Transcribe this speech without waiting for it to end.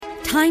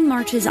Time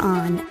marches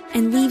on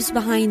and leaves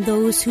behind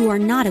those who are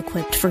not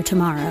equipped for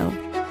tomorrow.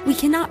 We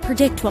cannot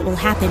predict what will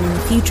happen in the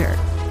future,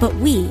 but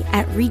we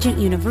at Regent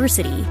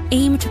University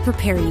aim to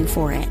prepare you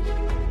for it.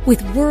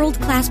 With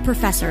world-class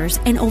professors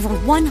and over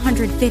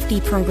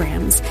 150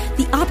 programs,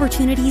 the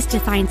opportunities to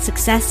find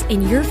success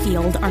in your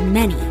field are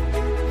many.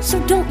 So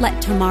don't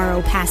let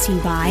tomorrow pass you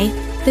by.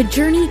 The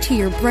journey to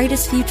your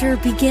brightest future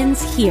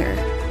begins here.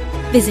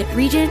 Visit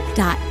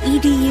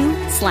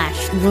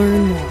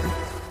regent.edu/learn more.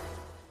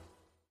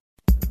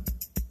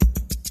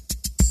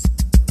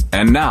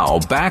 And now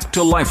back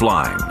to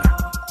Lifeline.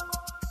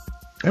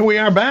 And we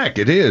are back.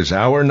 It is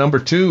hour number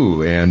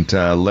 2, and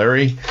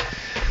Larry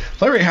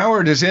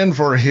Howard is in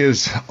for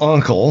his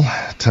uncle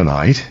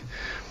tonight,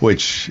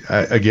 which,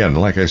 again,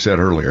 like I said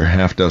earlier,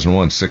 half dozen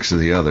one, six of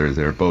the other.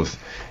 They're both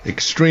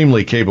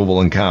extremely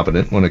capable and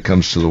competent when it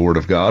comes to the Word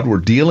of God. We're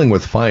dealing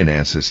with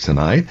finances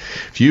tonight.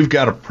 If you've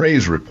got a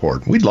praise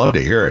report, we'd love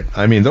to hear it.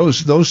 I mean,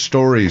 those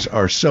stories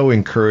are so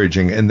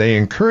encouraging, and they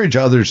encourage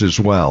others as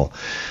well.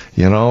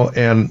 You know,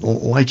 and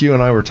like you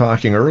and I were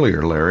talking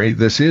earlier, Larry,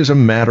 this is a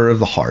matter of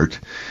the heart.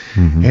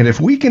 Mm-hmm. And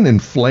if we can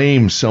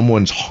inflame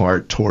someone's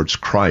heart towards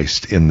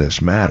Christ in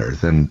this matter,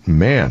 then,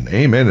 man,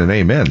 amen and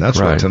amen. That's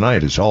right. What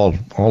tonight is all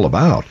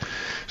about.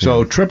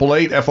 So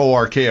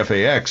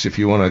 888-FORKFAX if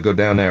you want to go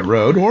down that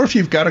road, or if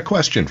you've got a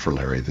question for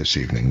Larry this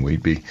evening,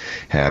 we'd be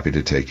happy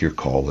to take your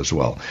call as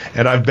well.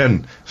 And I've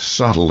been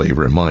subtly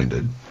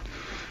reminded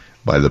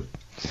by the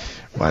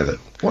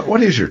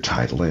what is your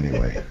title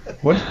anyway?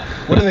 What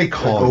do they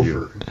call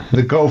you?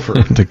 The Gopher.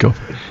 The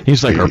Gopher.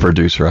 He's like our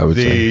producer, I would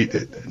say.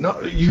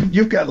 No,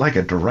 you've got like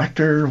a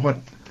director. What?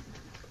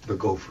 The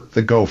Gopher.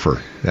 The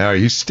Gopher. Now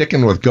he's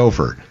sticking with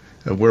Gopher.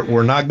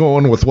 We're not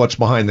going with what's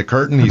behind the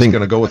curtain. He's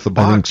going to go with the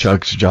box. I think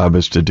Chuck's job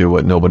is to do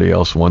what nobody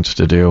else wants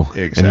to do.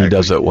 Exactly. And he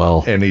does it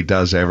well. And he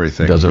does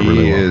everything. He does it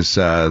really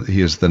well.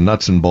 He is the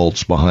nuts and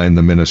bolts behind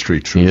the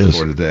ministry Truth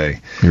for Today.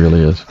 He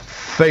really is.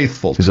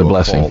 Faithful. He's a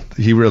blessing. Fault.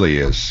 He really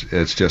is.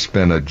 It's just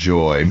been a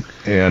joy,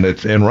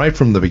 and right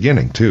from the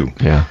beginning too.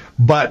 Yeah.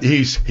 But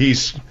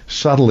he's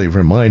subtly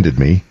reminded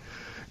me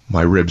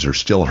my ribs are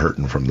still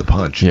hurting from the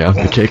punch. Yeah,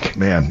 the kick.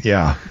 Man,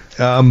 yeah.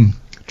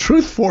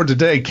 Truth for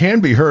Today can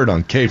be heard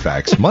on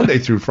KFAX Monday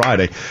through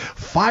Friday,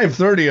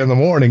 5:30 in the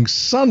morning,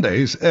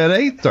 Sundays at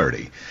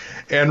 8:30.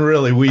 And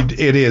really,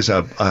 it is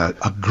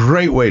a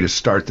great way to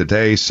start the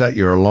day. Set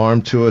your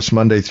alarm to us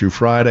Monday through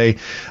Friday,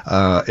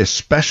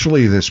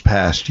 especially this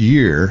past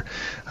year,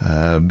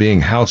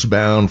 being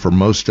housebound for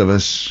most of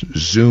us,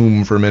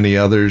 Zoom for many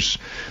others.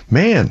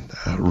 Man,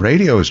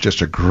 radio is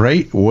just a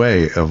great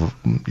way of,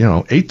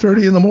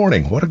 8:30 in the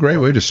morning. What a great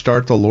way to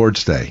start the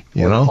Lord's Day,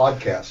 you know?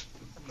 Podcast.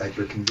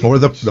 Or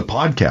the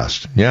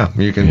podcast. Yeah,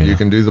 you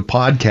can do the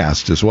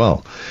podcast as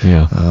well.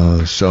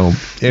 Yeah. So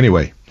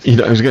anyway.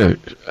 I was going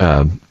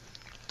to...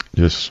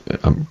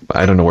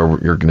 I don't know where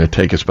you're going to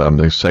take us, but I'm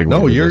going to segue.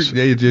 No, it's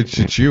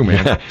you,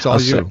 man. Yeah, it's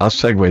all you. I'll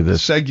segue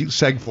this.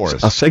 Seg for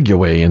us. I'll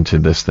segue into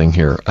this thing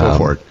here. Go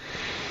for it.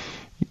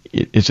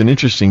 It's an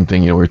interesting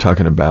thing. We're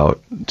talking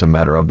about the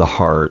matter of the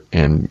heart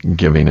and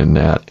giving and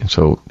that. And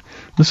so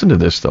listen to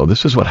this, though.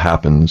 This is what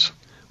happens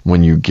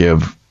when you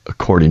give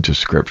according to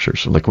Scripture.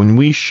 So like when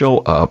we show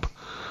up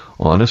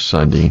on a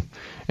Sunday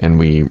and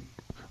we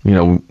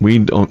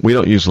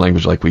don't use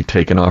language like we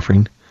take an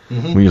offering.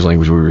 Mm-hmm. We use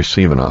language we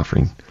receive an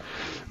offering.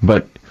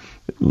 But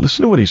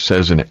listen to what he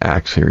says in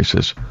Acts here. He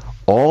says,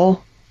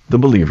 all the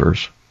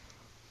believers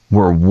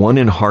were one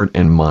in heart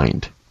and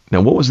mind. Now,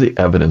 what was the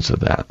evidence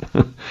of that?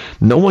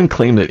 No one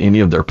claimed that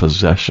any of their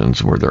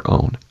possessions were their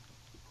own.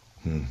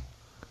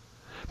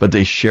 But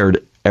they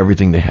shared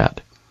everything they had.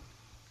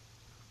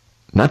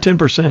 Not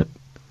 10%.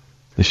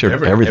 They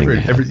shared everything they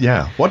had.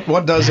 Yeah.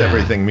 What does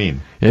everything mean?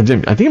 I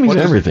think it means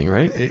everything,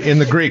 right? In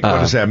the Greek,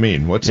 what does that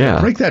mean?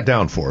 Break that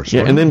down for us.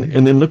 Yeah, and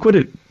then look what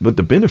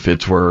the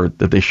benefits were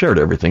that they shared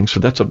everything. So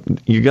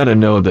you got to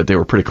know that they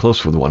were pretty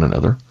close with one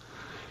another,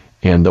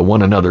 and the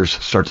one another's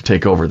start to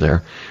take over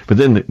there. But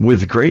then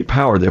with great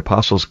power, the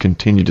apostles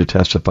continued to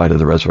testify to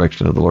the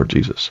resurrection of the Lord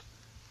Jesus.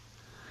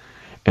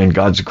 And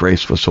God's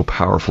grace was so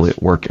powerfully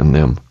at work in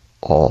them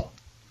all.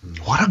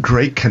 What a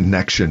great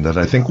connection that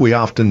I think we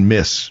often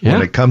miss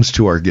when it comes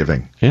to our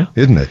giving. Yeah.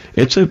 Isn't it?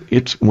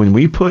 It's when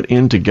we put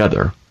in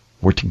together,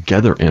 we're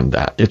together in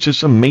that. It's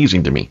just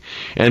amazing to me.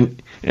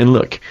 And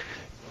look,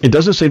 it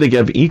doesn't say they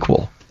gave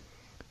equal.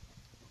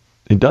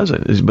 It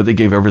doesn't, but they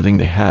gave everything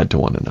they had to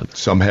one another.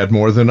 Some had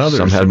more than others.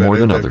 Some had more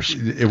than others.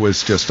 It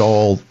was just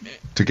all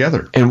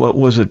together. And what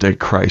was it that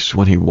Christ,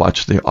 when he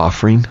watched the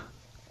offering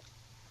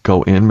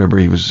go in, remember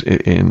he was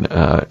in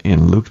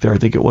Luke there, I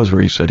think it was,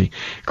 where he said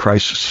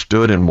Christ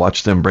stood and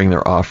watched them bring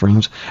their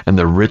offerings, and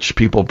the rich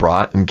people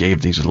brought and gave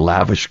these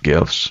lavish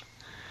gifts.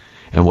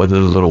 And what did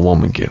the little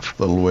woman give?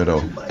 Little widow.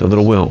 The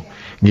little widow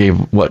gave,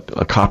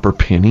 a copper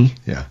penny?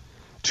 Yeah.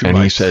 And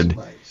he said,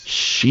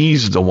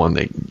 she's the one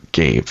that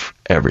gave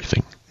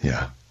everything.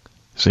 Yeah.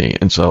 See,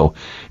 and so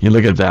you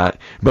look at that.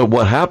 But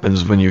what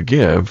happens when you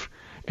give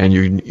and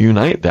you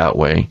unite that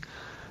way,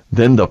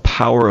 then the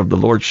power of the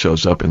Lord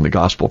shows up in the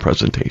gospel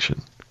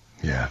presentation.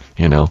 Yeah.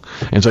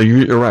 And so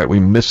you're right. We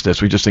miss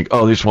this. We just think,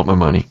 oh, they just want my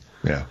money.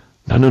 Yeah.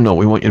 No.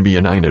 We want you to be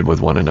united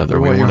with one another.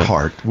 We want your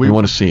heart. We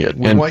want to see it.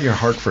 We want your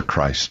heart for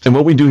Christ. And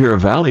what we do here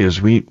at Valley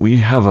is we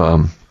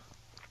have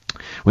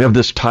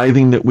this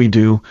tithing that we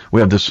do.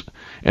 We have this,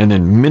 and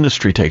then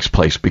ministry takes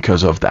place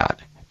because of that.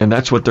 And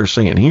that's what they're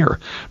saying here.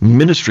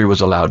 Ministry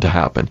was allowed to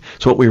happen.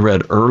 So what we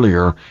read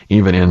earlier,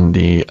 even in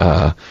the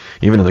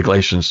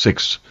Galatians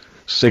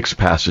 6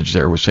 passage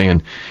there, was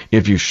saying,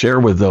 if you share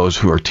with those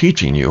who are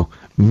teaching you,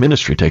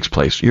 ministry takes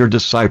place. You're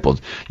discipled.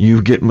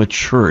 You get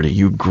maturity.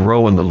 You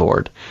grow in the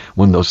Lord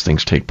when those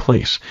things take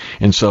place.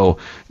 And so,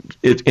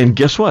 and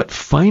guess what?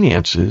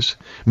 Finances,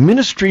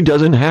 ministry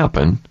doesn't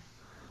happen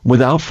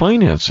without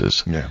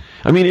finances. Yeah.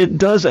 I mean, it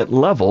does at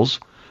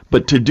levels,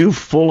 but to do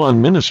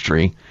full-on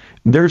ministry,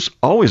 there's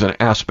always an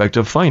aspect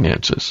of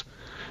finances.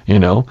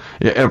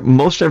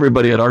 Most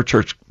everybody at our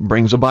church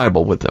brings a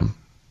Bible with them.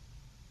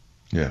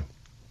 Yeah.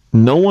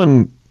 No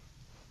one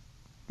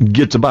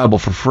gets a Bible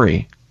for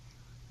free.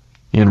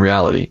 In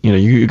reality,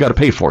 you got to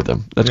pay for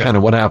them. That's kind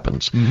of what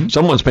happens. Mm-hmm.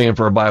 Someone's paying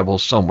for a Bible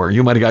somewhere.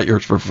 You might have got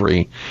yours for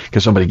free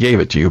because somebody gave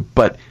it to you,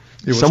 but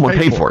someone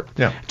paid for it.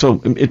 Yeah.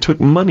 So it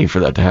took money for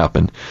that to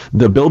happen.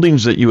 The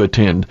buildings that you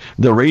attend,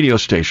 the radio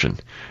station.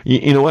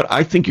 You know what?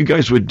 I think you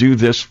guys would do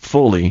this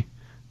fully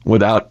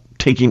without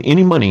taking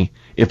any money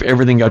if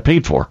everything got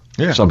paid for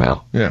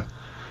somehow. Yeah.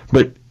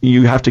 But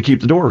you have to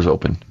keep the doors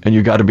open, and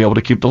you got to be able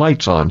to keep the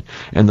lights on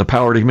and the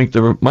power to make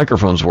the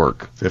microphones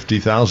work.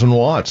 50,000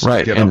 watts.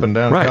 Right. Get up and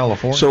down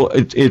California. So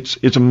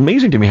it's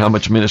amazing to me how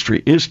much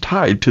ministry is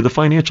tied to the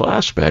financial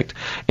aspect,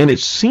 and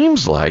it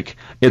seems like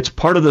it's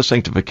part of the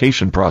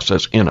sanctification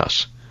process in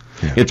us.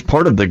 Yeah. It's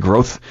part of the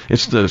growth.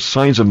 It's the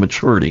signs of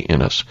maturity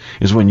in us,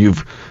 is when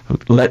you've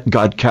let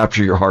God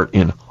capture your heart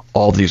in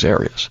all these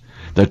areas.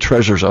 The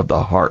treasures of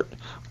the heart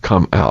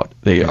come out.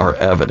 They are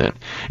evident.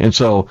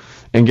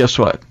 And guess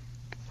what?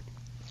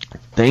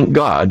 Thank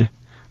God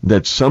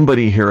that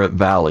somebody here at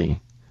Valley,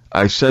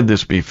 I said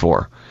this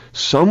before,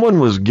 someone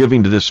was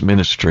giving to this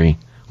ministry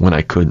when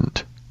I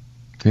couldn't.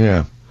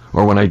 Yeah.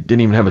 Or when I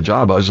didn't even have a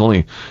job. I was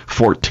only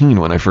 14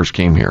 when I first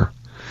came here.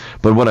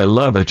 But what I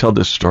love, I tell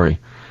this story.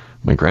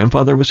 My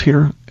grandfather was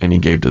here, and he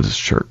gave to this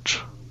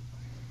church.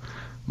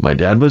 My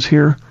dad was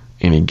here,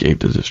 and he gave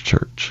to this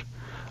church.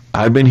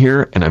 I've been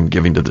here, and I'm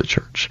giving to the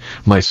church.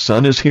 My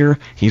son is here.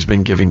 He's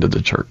been giving to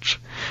the church.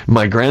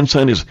 My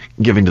grandson is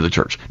giving to the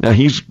church. Now,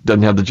 he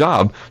doesn't have the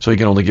job, so he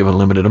can only give a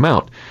limited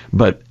amount.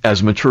 But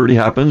as maturity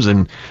happens,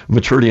 and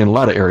maturity in a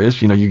lot of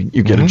areas, you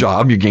get a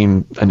job, you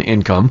gain an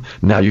income.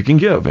 Now you can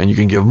give, and you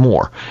can give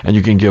more. And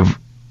you can give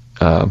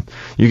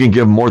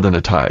more than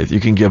a tithe. You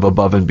can give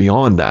above and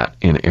beyond that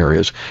in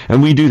areas.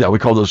 And we do that. We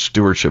call those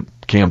stewardship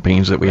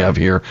campaigns that we have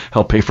here,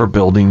 help pay for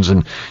buildings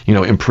and,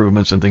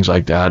 improvements and things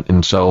like that.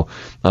 And so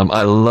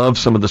I love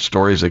some of the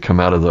stories that come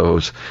out of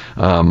those.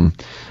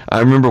 I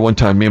remember one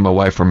time me and my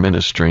wife were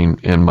ministering,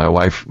 and my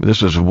wife,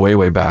 this was way,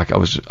 way back. I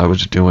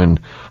was doing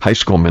high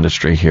school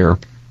ministry here,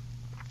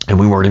 and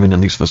we weren't even in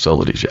these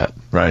facilities yet.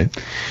 Right.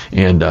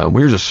 And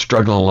we were just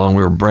struggling along.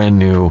 We were brand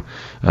new.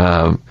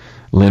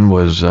 Lynn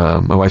was,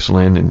 my wife's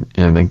Lynn, and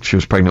I think she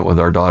was pregnant with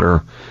our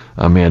daughter,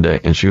 Amanda,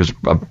 and she was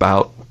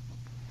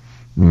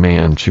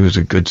she was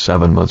a good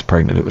 7 months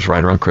pregnant. It was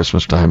right around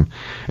Christmas time,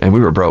 and we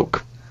were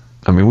broke.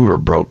 I mean, we were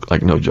broke,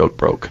 like no joke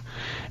broke.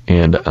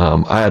 And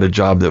I had a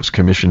job that was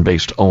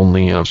commission-based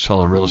only. I was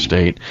selling real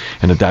estate,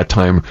 and at that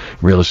time,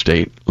 real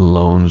estate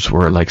loans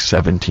were like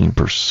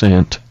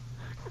 17%.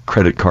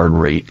 Credit card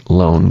rate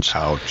loans.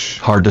 Ouch.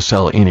 Hard to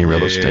sell any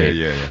real estate.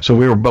 Yeah. So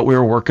we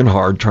were working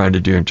hard trying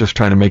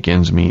to make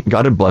ends meet.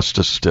 God had blessed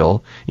us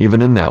still.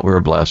 Even in that, we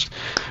were blessed.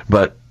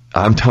 But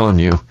I'm telling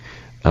you,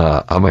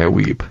 I might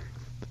weep.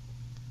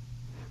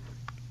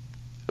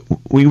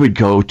 We would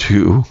go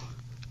to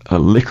a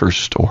liquor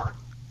store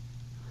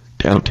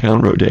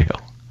downtown Rodeo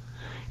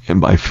and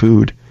buy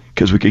food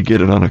because we could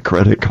get it on a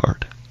credit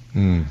card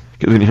because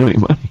we didn't have any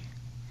money.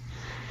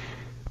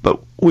 But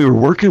we were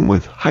working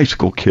with high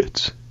school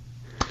kids.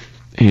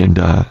 And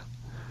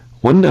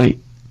one night,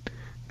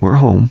 we're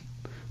home,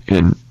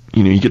 and,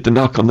 you get the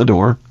knock on the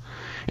door,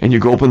 and you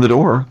go open the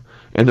door,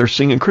 and they're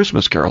singing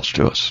Christmas carols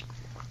to us.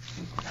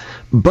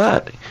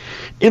 But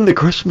in the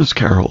Christmas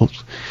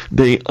carols,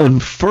 they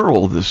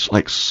unfurl this,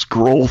 like,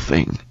 scroll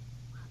thing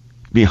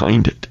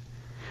behind it.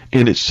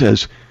 And it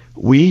says,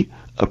 "We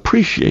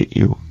appreciate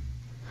you."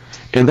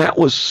 And that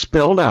was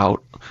spelled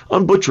out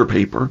on butcher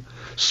paper,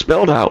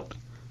 spelled out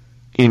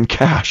in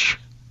cash.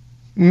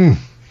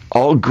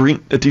 All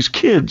green that these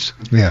kids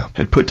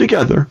had put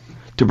together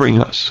to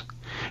bring us.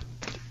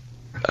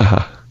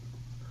 I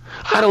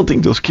don't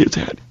think those kids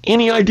had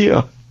any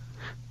idea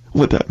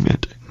what that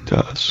meant to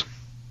us.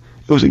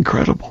 It was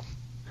incredible.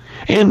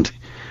 And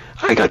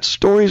I got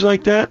stories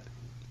like that.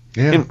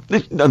 Yeah.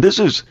 And now this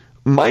is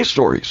my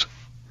stories.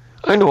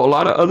 I know a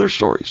lot of other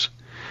stories,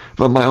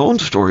 but my own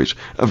stories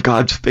of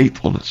God's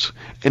faithfulness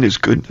and His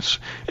goodness.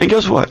 And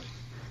guess what?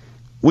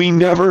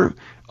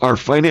 Our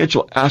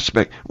financial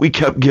aspect, we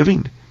kept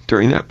giving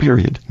during that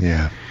period.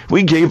 Yeah.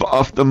 We gave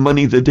off the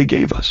money that they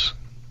gave us.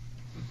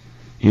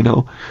 you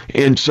know?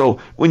 And so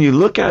when you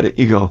look at it,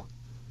 you go,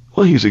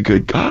 well, he's a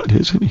good God,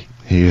 isn't he?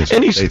 He is.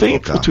 And he's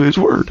faithful to his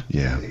word.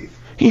 Yeah.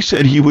 He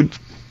said he would,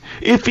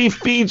 if he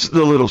feeds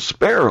the little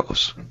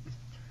sparrows.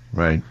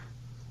 Right.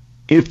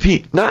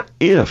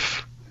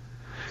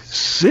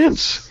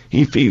 Since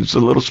he feeds the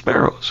little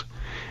sparrows,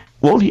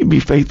 won't he be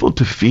faithful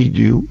to feed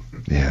you?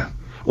 Yeah.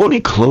 Won't he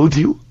clothe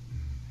you?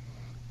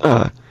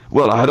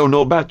 Well, I don't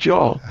know about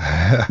y'all,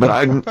 but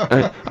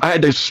I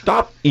had to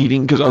stop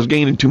eating because I was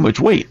gaining too much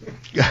weight.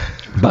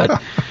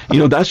 But,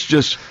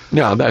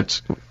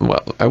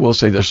 I will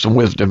say there's some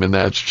wisdom in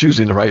that. It's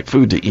choosing the right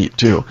food to eat,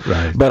 too.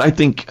 Right. But I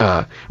think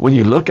when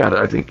you look at it,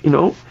 I think,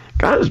 God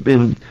has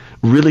been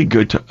really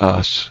good to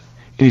us.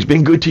 And he's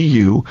been good to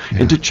you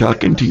and to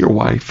Chuck and to your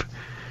wife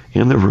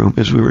in the room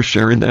as we were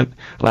sharing that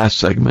last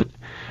segment.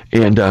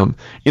 And,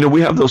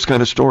 we have those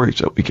kind of stories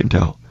that we can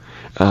tell.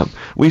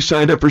 We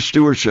signed up for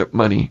stewardship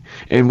money,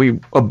 and we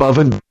above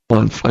and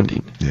beyond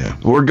funding. Yeah.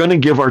 We're going to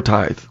give our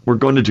tithe. We're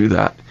going to do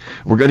that.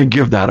 We're going to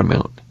give that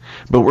amount,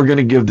 but we're going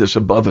to give this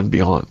above and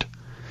beyond.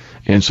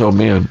 And so,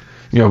 man,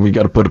 we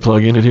got to put a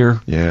plug in it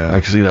here. Yeah.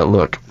 I can see that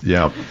look.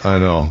 Yeah, I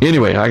know.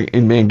 Anyway,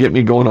 get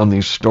me going on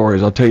these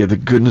stories. I'll tell you the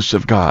goodness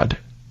of God.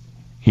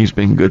 He's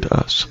been good to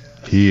us.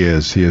 He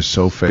is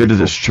so faithful. Good to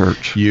this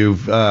church.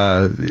 You've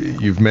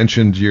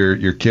mentioned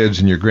your kids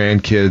and your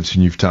grandkids,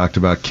 and you've talked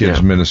about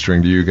kids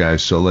ministering to you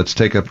guys. So let's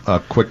take a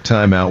quick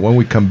time out. When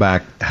we come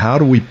back, how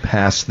do we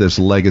pass this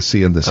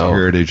legacy and this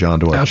heritage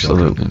on to our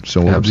children?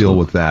 So we'll deal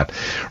with that.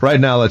 Right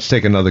now, let's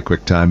take another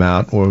quick time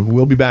out.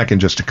 We'll be back in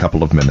just a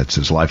couple of minutes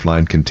as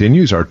Lifeline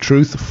continues our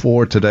Truth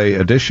for Today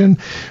edition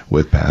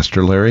with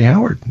Pastor Larry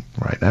Howard.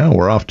 Right now,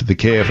 we're off to the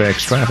KFAX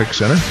Traffic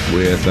Center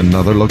with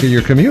another look at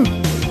your commute.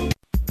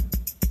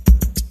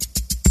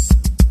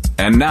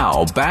 And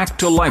now, back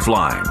to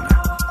Lifeline.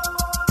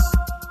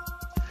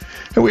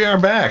 And we are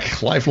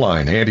back.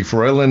 Lifeline. Andy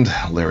Froyland,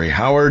 Larry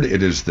Howard.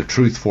 It is the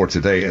Truth for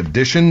Today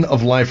edition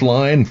of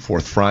Lifeline,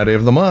 fourth Friday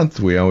of the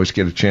month. We always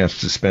get a chance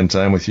to spend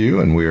time with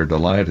you, and we are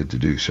delighted to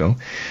do so.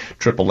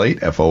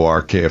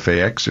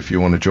 888-FOR-KFAX if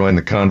you want to join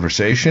the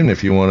conversation.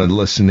 If you want to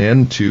listen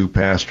in to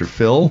Pastor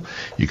Phil,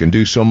 you can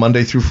do so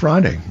Monday through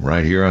Friday,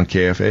 right here on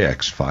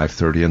KFAX,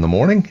 5:30 in the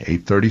morning,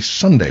 8:30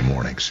 Sunday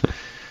mornings.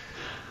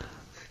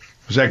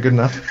 Was that good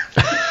enough?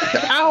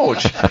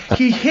 Ouch!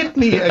 He hit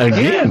me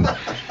again.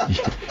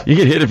 You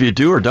get hit if you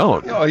do or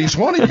don't. He's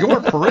one of your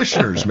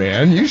parishioners,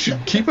 man. You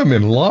should keep him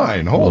in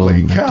line.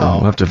 Holy cow.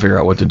 We'll have to figure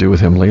out what to do with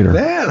him later.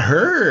 That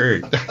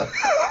hurt.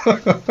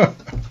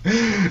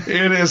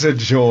 It is a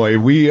joy.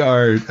 We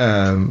are,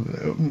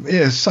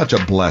 it's such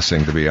a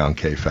blessing to be on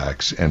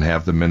KFAX and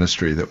have the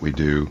ministry that we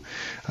do.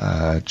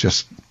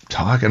 Just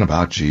talking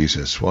about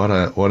Jesus. What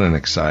an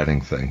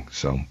exciting thing.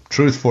 So,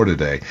 Truth for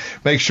Today.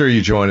 Make sure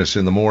you join us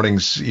in the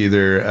mornings,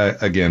 either,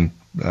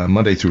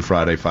 Monday through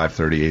Friday,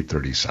 5:30,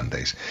 8:30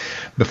 Sundays.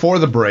 Before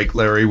the break,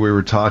 Larry, we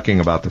were talking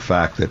about the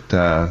fact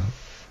that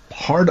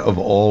part of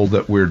all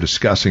that we're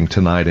discussing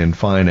tonight in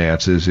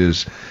finances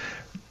is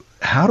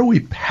how do we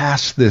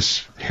pass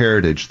this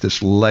heritage,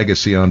 this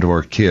legacy onto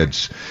our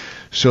kids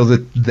so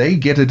that they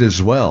get it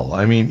as well?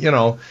 I mean,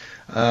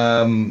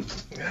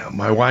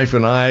 my wife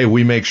and I,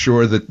 we make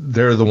sure that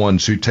they're the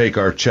ones who take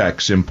our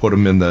checks and put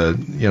them in the,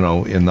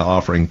 in the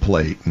offering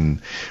plate.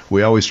 And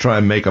we always try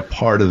and make a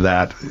part of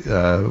that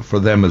for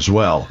them as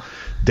well.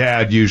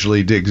 Dad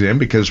usually digs in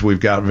because we've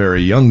got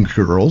very young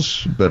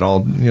girls, but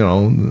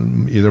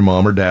either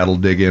mom or dad will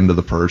dig into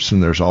the purse,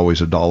 and there's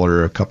always $1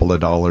 or a couple of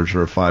dollars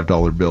or a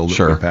 $5 bill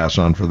that we pass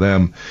on for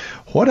them.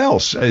 What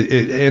else?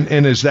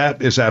 And is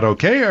that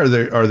okay? Are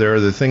there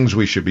other things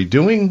we should be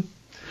doing?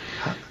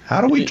 How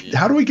do we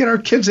get our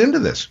kids into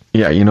this?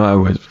 Yeah,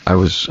 I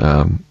was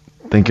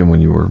thinking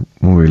when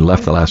we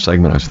left the last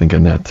segment, I was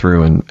thinking that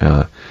through,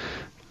 and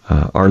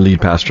our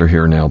lead pastor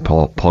here now,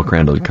 Paul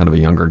Crandall, kind of a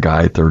younger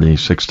guy,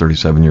 36,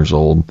 37 years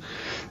old,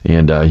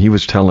 and he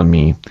was telling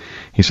me,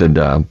 he said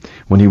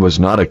when he was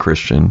not a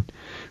Christian,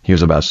 he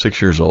was about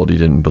 6 years old. He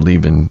didn't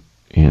believe in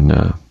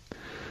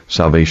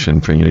salvation,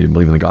 he didn't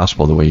believe in the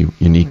gospel the way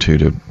you need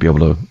to be able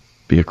to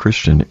be a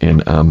Christian,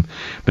 and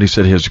but he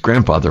said his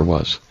grandfather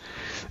was.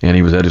 And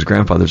he was at his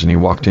grandfather's, and he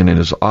walked in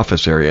his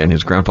office area, and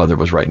his grandfather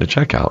was writing a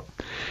check out.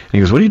 And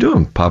he goes, "What are you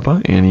doing,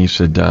 Papa?" And he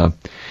said,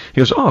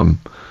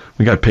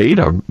 we got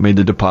paid. I made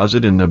the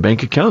deposit in the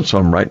bank account, so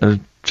I'm writing a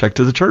check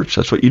to the church.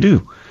 That's what you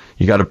do.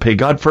 You got to pay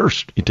God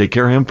first. You take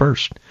care of him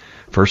first.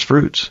 First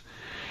fruits.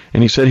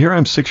 And he said, here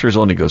I'm 6 years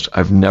old, and he goes,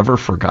 I've never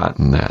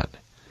forgotten that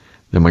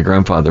my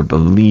grandfather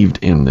believed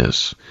in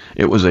this.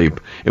 It was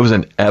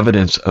an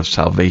evidence of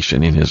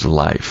salvation in his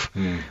life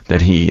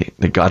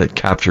that God had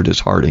captured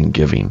his heart in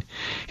giving.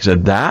 He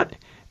said that,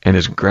 and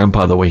his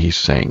grandpa, the way he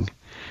sang.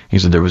 He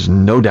said there was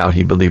no doubt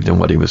he believed in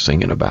what he was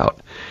singing about.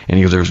 And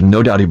he goes, there was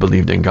no doubt he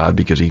believed in God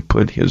because he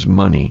put his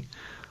money.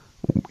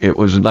 It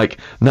was like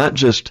not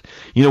just,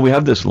 we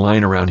have this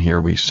line around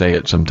here, we say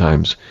it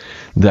sometimes,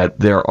 that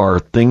there are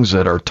things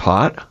that are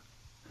taught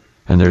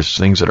and there's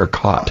things that are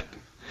caught.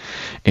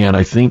 And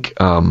I think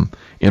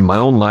in my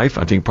own life,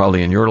 I think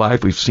probably in your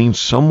life, we've seen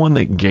someone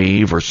that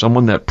gave or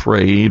someone that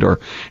prayed, or,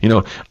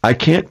 I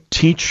can't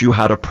teach you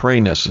how to pray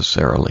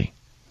necessarily.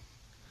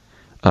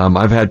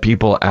 I've had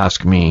people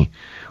ask me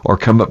or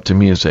come up to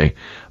me and say,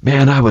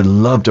 man, I would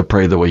love to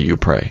pray the way you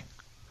pray.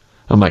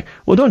 I'm like,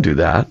 well, don't do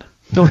that.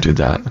 Don't do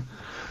that.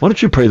 Why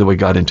don't you pray the way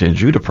God intends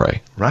you to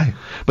pray? Right.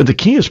 But the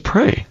key is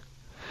pray.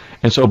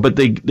 And so, but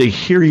they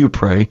hear you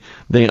pray.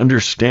 They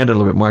understand it a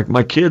little bit more.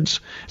 My kids,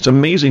 it's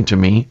amazing to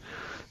me,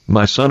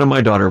 my son and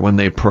my daughter, when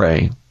they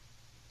pray,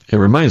 it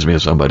reminds me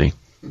of somebody.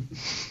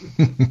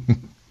 It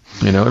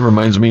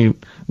reminds me,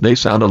 they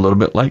sound a little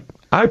bit like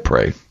I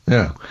pray.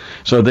 Yeah.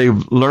 So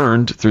they've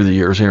learned through the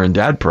years hearing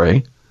Dad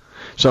pray.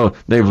 So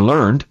they've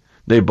learned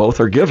they both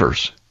are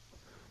givers,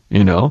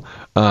 and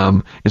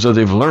so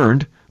they've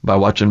learned by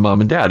watching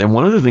Mom and Dad. And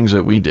one of the things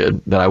that we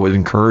did that I would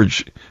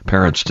encourage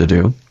parents to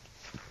do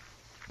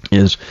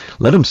is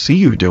let them see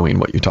you doing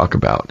what you talk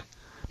about.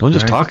 Don't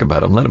just talk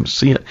about them, let them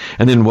see it.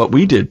 And then what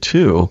we did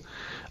too,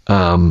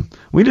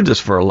 we did this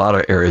for a lot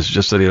of areas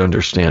just so they'd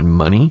understand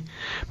money,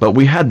 but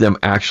we had them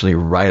actually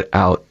write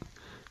out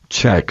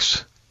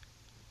checks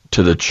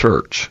to the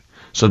church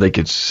so they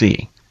could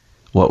see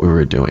what we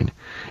were doing.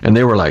 And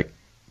they were like,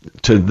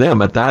 to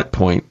them at that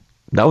point,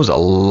 that was a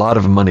lot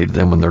of money to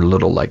them when they're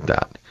little like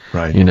that.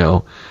 Right.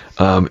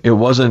 It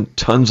wasn't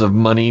tons of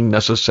money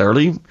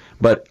necessarily,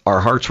 but our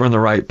hearts were in the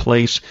right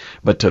place.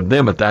 But to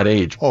them at that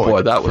age,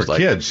 boy, that was like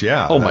kids,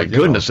 yeah. Oh my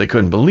goodness, they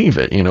couldn't believe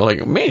it.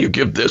 Like, man, you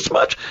give this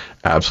much?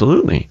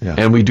 Absolutely. Yeah.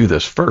 And we do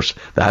this first.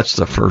 That's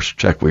the first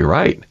check we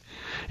write.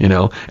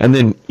 And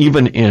then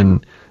even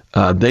in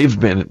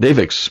they've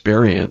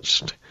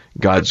experienced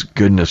God's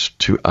goodness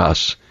to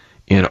us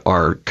in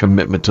our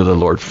commitment to the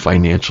Lord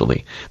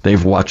financially.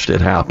 They've watched it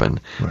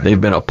happen. Right.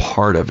 They've been a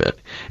part of it.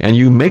 And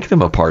you make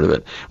them a part of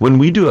it. When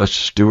we do a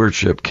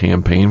stewardship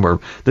campaign where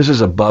this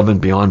is above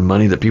and beyond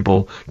money that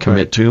people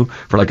commit to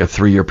for like a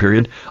 3-year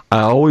period,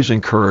 I always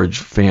encourage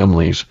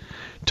families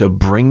to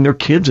bring their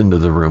kids into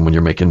the room when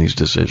you're making these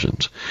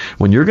decisions.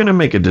 When you're going to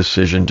make a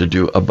decision to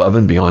do above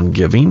and beyond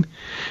giving,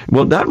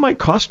 well, that might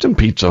cost them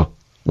pizza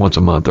once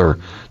a month or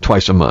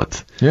twice a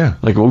month. Yeah.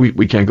 Like, well,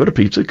 we can't go to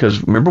pizza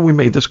because remember we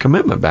made this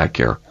commitment back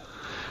here.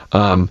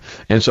 And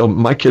so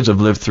my kids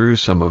have lived through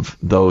some of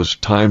those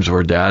times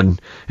where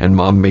Dad and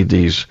Mom made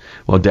these,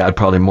 well, Dad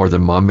probably more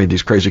than Mom made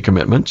these crazy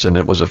commitments, and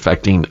it was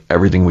affecting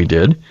everything we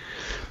did.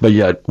 But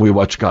yet we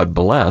watched God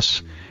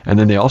bless, and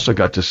then they also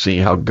got to see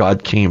how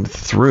God came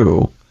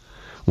through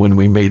when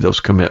we made those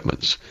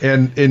commitments.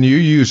 And you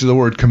use the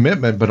word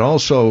commitment, but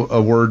also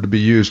a word to be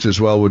used as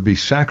well would be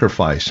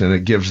sacrifice, and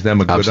it gives them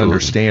a good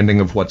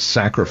understanding of what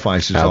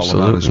sacrifice is all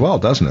about as well,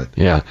 doesn't it?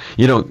 Yeah.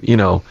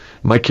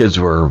 My kids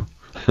were,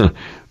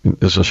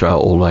 this will show how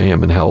old I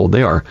am and how old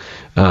they are.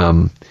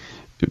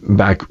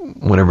 Back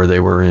whenever they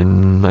were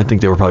in, I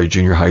think they were probably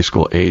junior high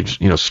school age,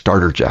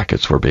 starter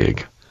jackets were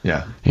big.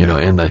 Yeah.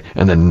 And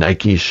the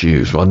Nike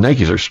shoes. Well,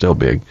 Nikes are still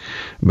big,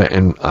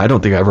 and I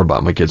don't think I ever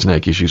bought my kids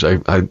Nike shoes. I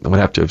would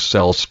have to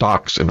sell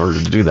stocks in order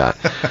to do that.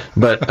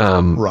 But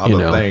rob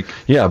a bank.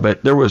 Yeah,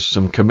 but there was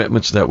some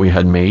commitments that we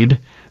had made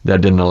that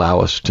didn't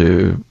allow us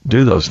to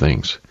do those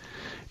things.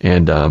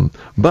 And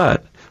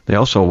but they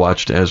also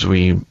watched as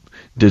we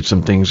did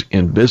some things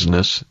in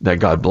business that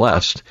God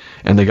blessed,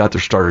 and they got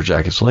their starter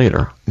jackets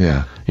later.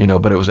 Yeah.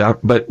 But it was out,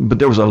 but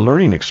there was a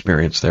learning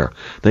experience there.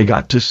 They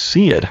got to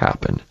see it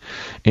happen.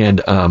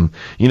 And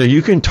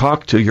you can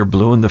talk to your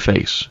blue in the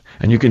face,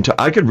 and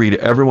I could read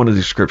every one of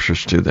these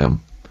scriptures to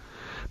them,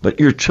 but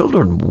your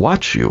children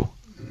watch you.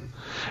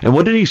 And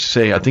what did he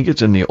say? I think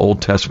it's in the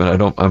Old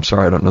Testament. I'm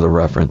sorry, I don't know the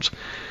reference.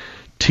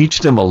 Teach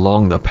them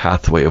along the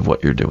pathway of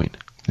what you're doing.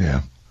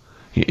 Yeah.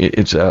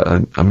 It's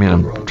I'm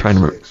trying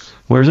to remember.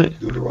 Where is it?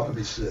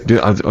 Deuteronomy 6.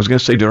 I was going to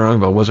say Deuteronomy,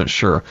 but I wasn't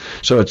sure.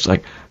 So it's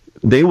like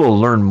they will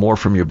learn more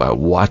from you by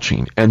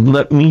watching. And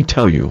let me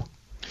tell you,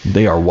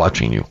 they are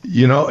watching you.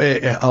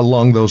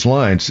 Along those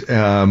lines,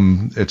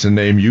 it's a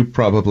name you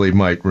probably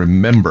might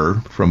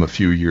remember from a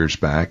few years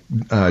back.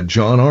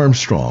 John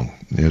Armstrong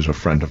is a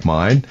friend of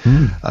mine.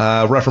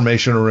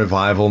 Reformation and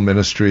Revival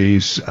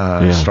Ministries,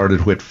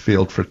 started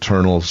Whitfield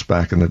Fraternals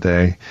back in the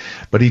day.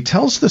 But he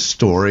tells the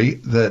story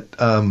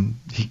that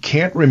he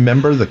can't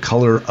remember the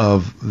color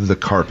of the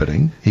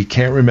carpeting. He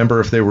can't remember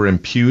if they were in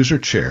pews or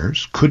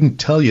chairs. Couldn't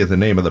tell you the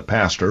name of the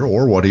pastor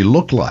or what he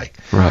looked like.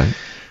 Right.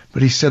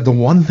 But he said the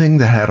one thing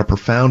that had a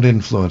profound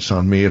influence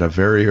on me at a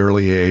very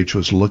early age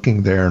was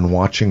looking there and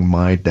watching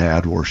my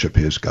dad worship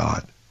his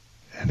God.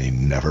 And he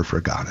never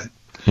forgot it.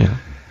 Yeah.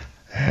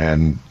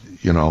 And,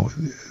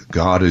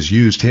 God has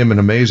used him in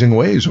amazing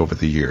ways over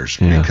the years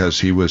because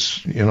he was,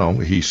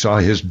 he saw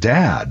his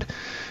dad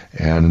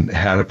and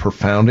had a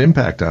profound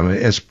impact on him.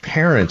 As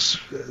parents,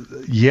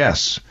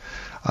 yes,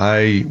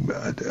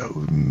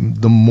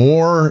 the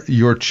more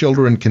your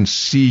children can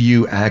see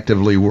you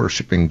actively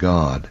worshiping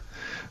God,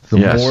 the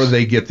more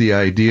they get the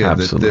idea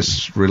that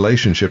this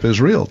relationship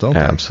is real, don't they?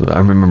 Absolutely. I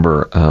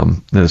remember,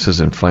 this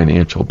isn't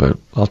financial, but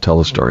I'll tell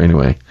the story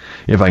anyway,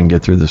 if I can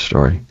get through the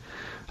story.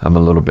 I'm a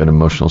little bit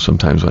emotional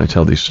sometimes when I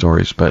tell these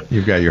stories, but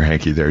You've got your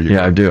hanky there.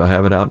 I do. I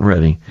have it out and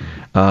ready.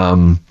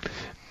 My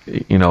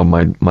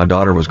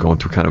daughter was going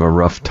through kind of a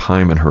rough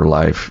time in her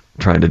life,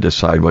 trying to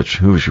decide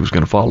who she was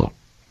going to follow.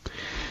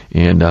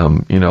 And,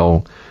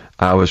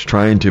 I was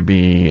trying to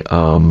be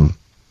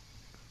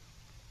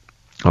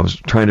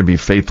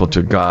faithful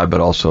to God,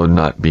 but also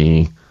not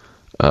be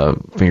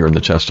finger in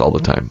the chest all the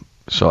time.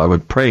 So I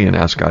would pray and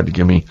ask God to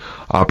give me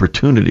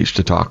opportunities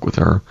to talk with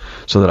her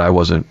so that I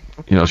wasn't,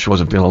 she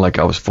wasn't feeling like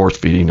I was force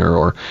feeding her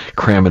or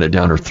cramming it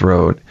down her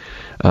throat.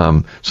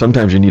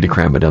 Sometimes you need to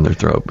cram it down their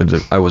throat, but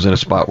I was in a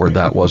spot where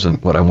that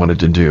wasn't what I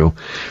wanted to do.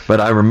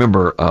 But I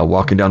remember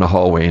walking down the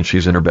hallway, and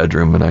she's in her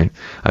bedroom, and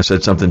I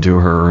said something to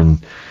her,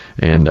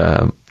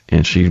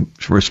 and she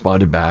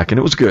responded back, and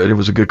it was good. It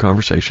was a good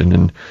conversation.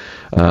 And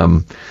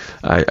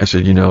I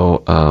said,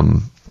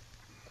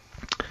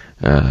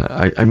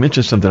 I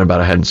mentioned something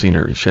about I hadn't seen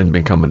her. She hadn't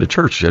been coming to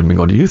church. She hadn't been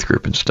going to youth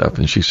group and stuff.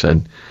 And she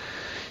said,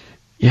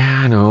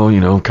 yeah, I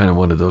know, kind of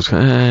one of those,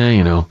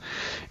 And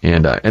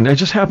I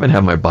just happened to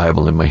have my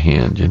Bible in my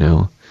hand,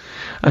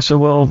 I said,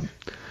 well,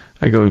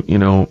 I go,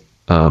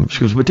 she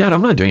goes, but Dad,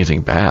 I'm not doing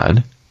anything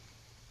bad.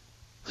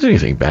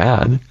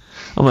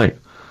 I'm like,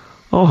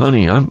 oh,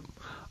 honey,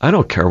 I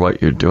don't care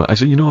what you're doing. I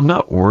said, I'm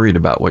not worried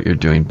about what you're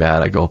doing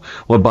bad. I go,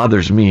 what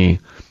bothers me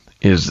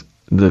is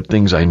the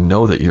things I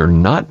know that you're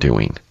not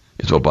doing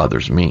is what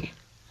bothers me.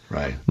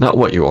 Right. Not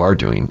what you are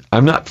doing.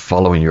 I'm not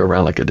following you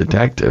around like a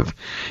detective.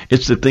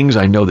 It's the things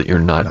I know that you're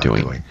not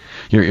doing.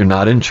 You're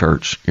not in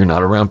church. You're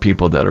not around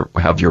people that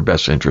have your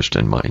best interest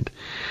in mind.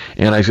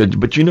 And I said,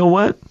 but you know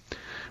what?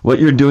 What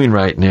you're doing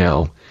right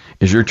now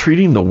is you're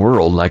treating the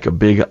world like a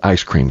big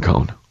ice cream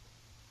cone.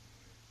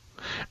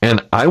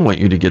 And I want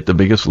you to get the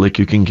biggest lick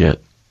you can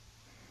get.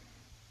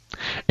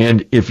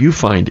 And if you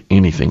find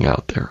anything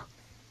out there,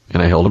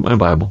 and I held up my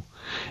Bible,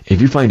 if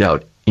you find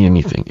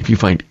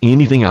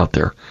anything out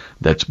there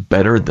that's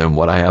better than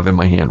what I have in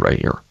my hand right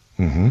here,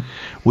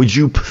 would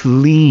you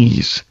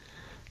please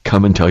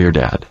come and tell your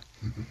dad?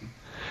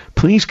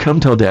 Please come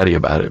tell Daddy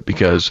about it,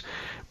 because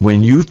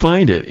when you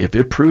find it, if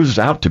it proves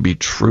out to be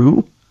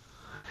true,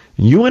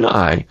 you and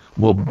I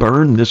will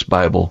burn this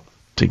Bible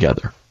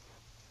together.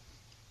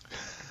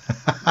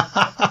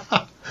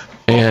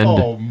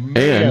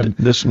 And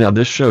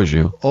this shows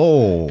you.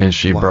 Oh. And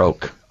she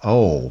broke.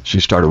 Oh. She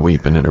started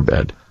weeping in her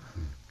bed.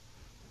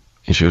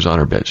 And she was on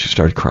her bed. She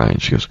started crying.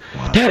 She goes,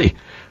 wow. Daddy,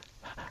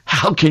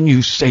 how can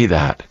you say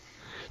that?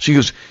 She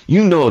goes,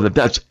 you know that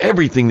that's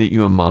everything that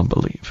you and Mom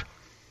believe.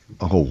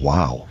 Oh,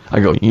 wow.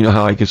 I go, you know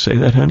how I can say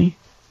that, honey?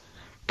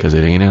 Because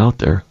it ain't out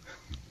there.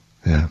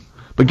 Yeah.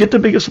 But get the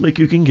biggest lick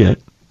you can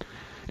get.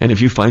 And if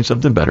you find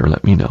something better,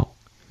 let me know.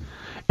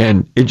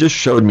 And it just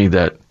showed me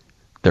that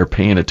they're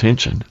paying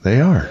attention. They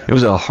are. It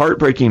was a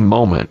heartbreaking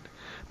moment,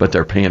 but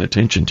they're paying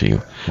attention to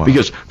you. Wow.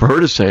 Because for her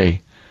to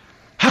say,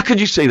 how could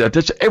you say that?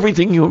 That's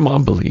everything you and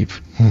Mom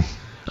believe.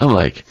 I'm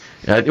like,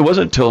 it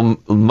wasn't until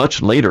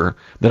much later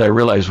that I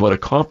realized what a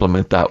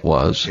compliment that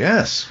was.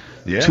 Yes.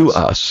 To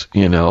us,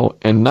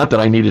 and not that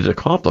I needed a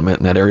compliment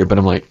in that area, but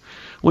I'm like,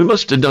 we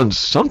must have done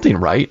something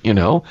right,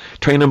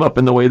 train them up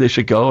in the way they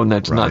should go, and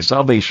that's not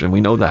salvation.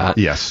 We know that.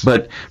 Yes.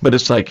 But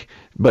it's like,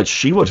 but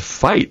she would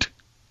fight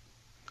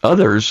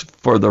others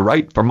for the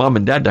right for Mom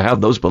and Dad to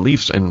have those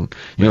beliefs and,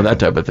 that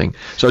type of thing.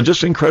 So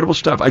just incredible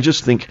stuff. I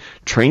just think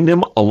train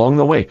them along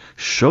the way.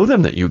 Show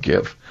them that you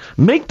give.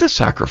 Make the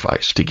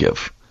sacrifice to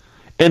give.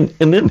 And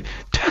then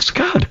test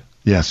God.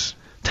 Yes.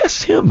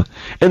 Test Him.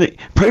 And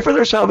pray for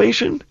their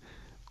salvation.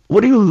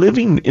 What are you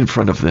living in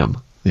front of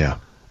them? Yeah.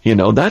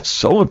 That's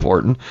so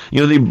important.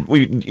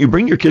 You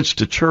bring your kids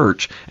to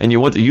church and you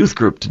want the youth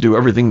group to do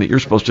everything that you're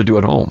supposed to do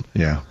at home.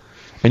 Yeah.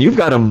 And you've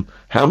got them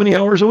how many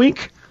hours a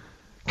week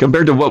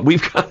compared to what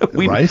we've got?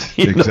 Right.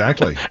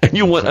 Exactly. And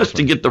you want us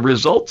to get the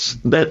results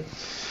that.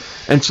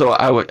 And so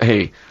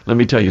hey, let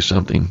me tell you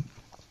something.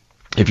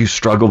 If you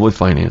struggle with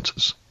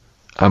finances,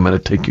 I'm going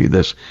to take you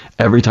this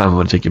every time. I'm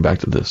going to take you back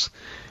to this.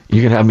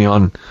 You can have me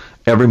on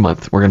every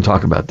month. We're going to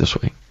talk about it this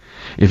way.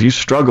 If you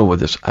struggle with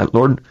this,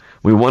 Lord,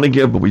 we want to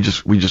give, but we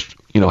just,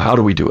 how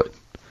do we do it?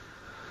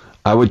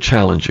 I would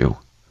challenge you.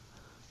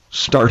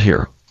 Start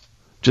here.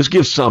 Just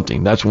give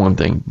something. That's one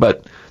thing,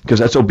 but because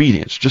that's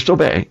obedience. Just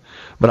obey.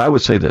 But I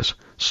would say this: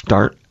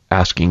 start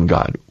asking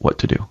God what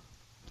to do.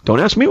 Don't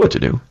ask me what to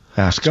do.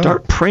 Ask God.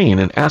 Start praying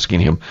and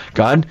asking Him.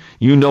 God,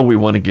 we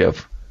want to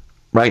give.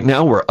 Right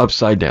now we're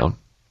upside down.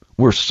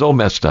 We're so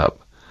messed up.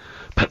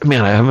 But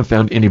man, I haven't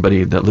found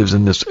anybody that lives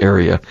in this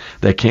area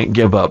that can't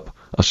give up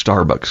a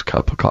Starbucks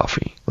cup of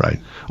coffee.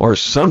 Right. Or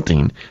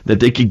something that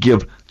they could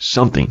give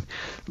something.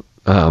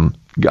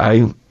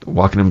 Guy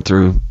walking him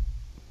through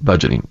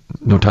budgeting.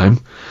 No time.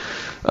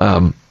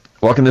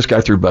 Walking this guy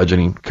through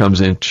budgeting,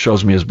 comes in,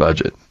 shows me his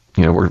budget.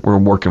 We're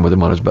working with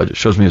him on his budget.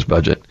 Shows me his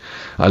budget.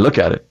 I look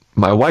at it.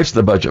 My wife's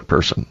the budget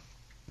person.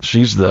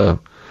 She's the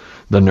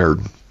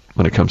nerd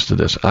when it comes to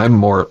this.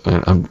 I'm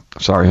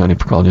sorry, honey,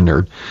 for calling you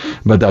nerd,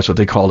 but that's what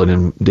they call it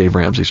in Dave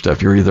Ramsey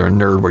stuff. You're either a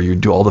nerd where you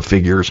do all the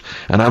figures,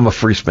 and I'm a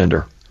free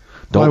spender.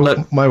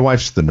 My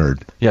wife's the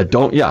nerd.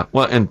 Yeah.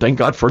 Well, and thank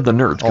God for the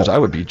nerds, because I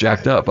would be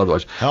jacked up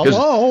otherwise.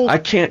 Hello. I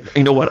can't,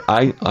 you know what?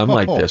 I'm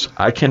like this.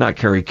 I cannot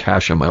carry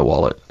cash in my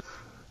wallet.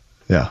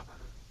 Yeah.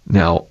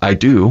 Now, I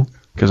do,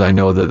 because I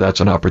know that that's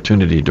an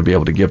opportunity to be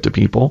able to give to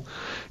people,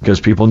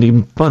 because people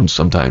need funds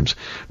sometimes.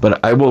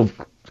 But I will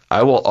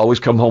always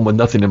come home with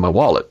nothing in my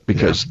wallet,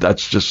 because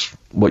that's just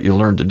what you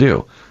learn to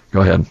do.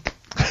 Go ahead.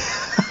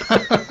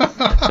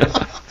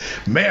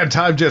 Man,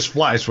 time just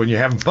flies when you're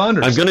having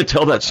fun. I'm going to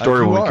tell that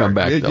story when we come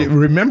back, though.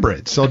 Remember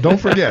it. So don't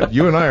forget,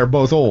 you and I are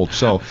both old.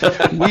 So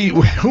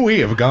we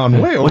have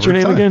gone way over time. What's your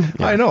name again?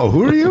 Yeah. I know.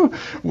 Who are you?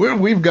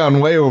 We've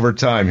gone way over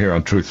time here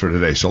on Truth for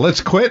Today. So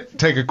let's quit,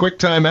 take a quick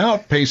time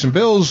out, pay some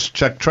bills,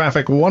 check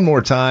traffic one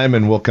more time,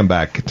 and we'll come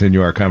back,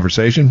 continue our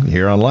conversation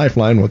here on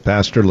Lifeline with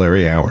Pastor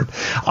Larry Howard.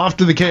 Off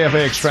to the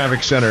KFAX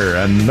Traffic Center.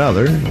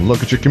 Another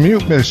look at your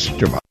commute,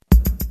 Mr. Bob.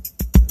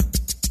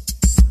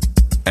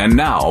 And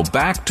now,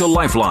 back to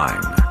Lifeline.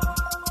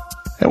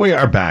 And we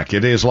are back.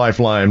 It is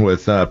Lifeline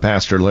with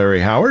Pastor Larry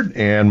Howard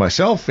and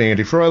myself,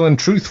 Andy Froyland.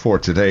 Truth for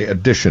Today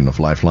edition of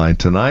Lifeline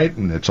tonight,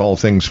 and it's all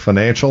things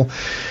financial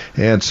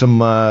and some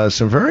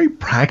very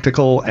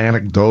practical,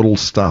 anecdotal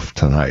stuff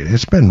tonight.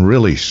 It's been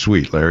really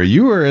sweet, Larry.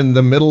 You were in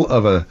the middle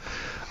of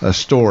a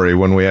story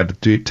when we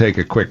had to take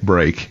a quick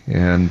break,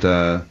 and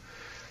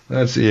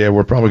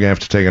we're probably going to have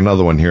to take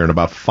another one here in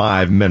about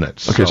 5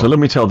 minutes. Okay, so let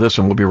me tell this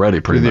and we'll be ready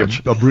pretty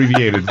much. The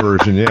abbreviated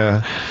version,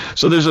 yeah.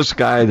 So there's this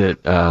guy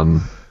that,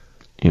 and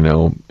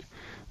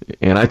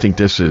I think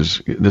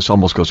this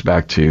almost goes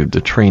back to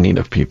the training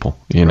of people,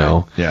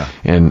 know. Yeah.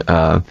 And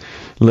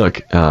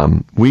look,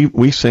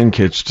 we send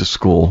kids to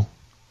school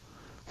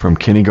from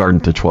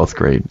kindergarten to 12th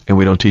grade, and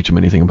we don't teach them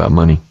anything about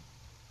money.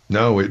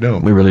 No, we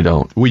don't. We really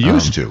don't. We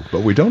used to,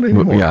 but we don't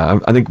anymore. Yeah,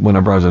 I think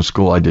whenever I was in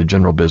school, I did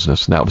general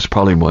business, and that was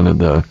probably one of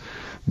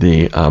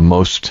the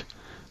most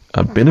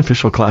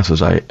beneficial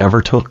classes I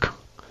ever took.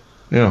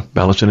 Yeah,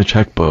 balancing a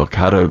checkbook,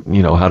 how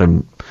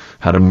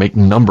to make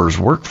numbers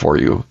work for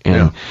you.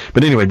 And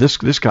but anyway,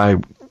 this guy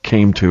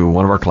came to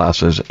one of our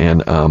classes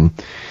and on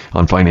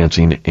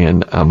financing,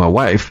 and my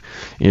wife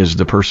is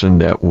the person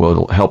that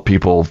will help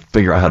people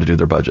figure out how to do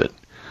their budget.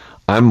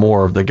 I'm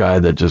more of the guy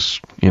that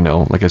just,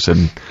 like I said,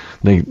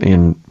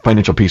 in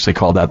Financial Peace, they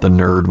call that the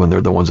nerd, when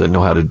they're the ones that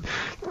know how to,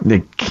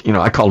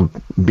 I call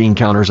them bean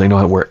counters. They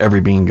know where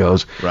every bean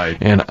goes. Right.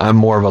 And I'm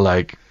more of a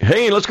like,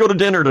 hey, let's go to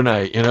dinner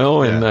tonight, and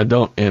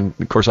and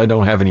of course I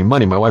don't have any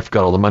money. My wife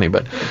got all the money,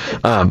 but,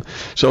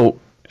 so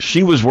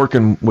she was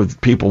working with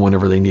people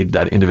whenever they needed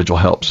that individual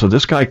help. So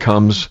this guy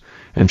comes,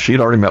 and she'd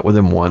already met with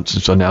him once.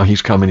 And so now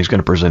he's coming, he's going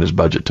to present his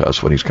budget to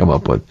us, what he's come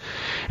up with.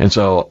 And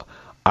so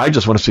I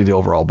just want to see the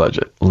overall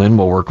budget. Lynn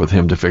will work with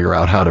him to figure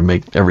out how to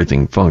make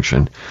everything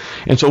function.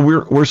 And so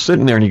we're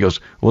sitting there, and he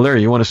goes, well,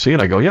 Larry, you want to see it?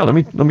 I go, yeah,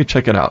 let me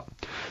check it out.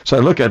 So I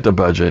look at the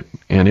budget,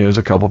 and it was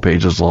a couple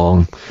pages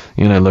long,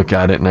 and I look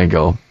at it and I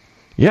go,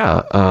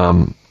 yeah,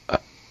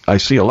 I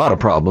see a lot of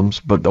problems,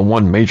 but the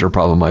one major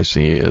problem I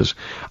see is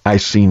I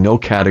see no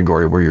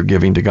category where you're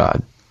giving to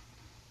God.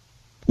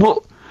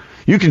 Well,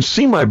 you can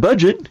see my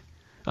budget.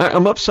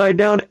 I'm upside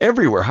down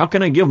everywhere. How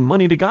can I give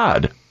money to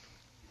God?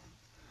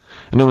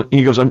 And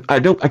he goes, I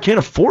can't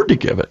afford to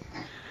give it.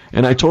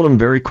 And I told him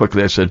very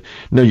quickly, I said,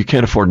 no, you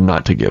can't afford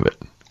not to give it.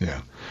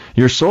 Yeah.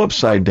 You're so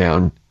upside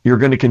down, you're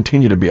going to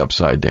continue to be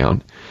upside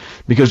down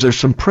because there's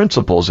some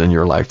principles in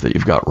your life that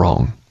you've got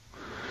wrong.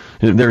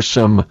 There's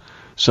some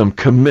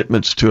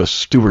commitments to a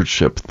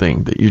stewardship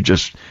thing that you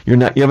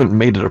haven't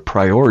made it a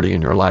priority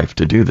in your life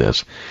to do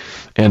this.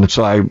 And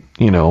so I,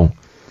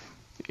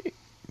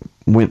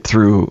 went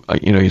through,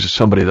 he's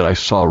somebody that I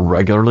saw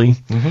regularly.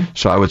 Mm-hmm.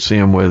 So I would see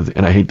him with,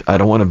 and I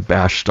don't want to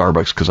bash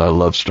Starbucks because I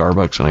love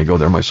Starbucks and I go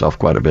there myself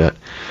quite a bit.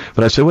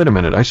 But I said, wait a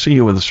minute, I see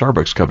you with a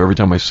Starbucks cup every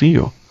time I see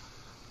you.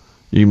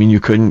 You mean you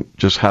couldn't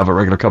just have a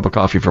regular cup of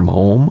coffee from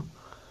home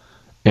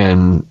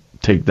and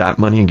take that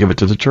money and give it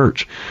to the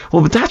church?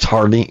 Well, but that's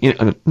hardly,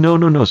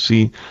 no.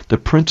 See, the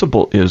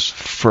principle is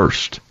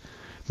first.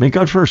 Make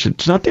God first.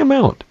 It's not the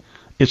amount.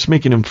 It's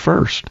making him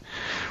first.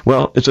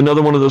 Well, it's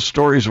another one of those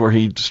stories where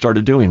he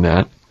started doing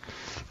that.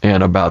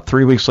 And about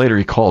 3 weeks later,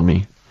 he called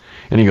me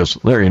and he goes,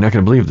 Larry, you're not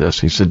going to believe this.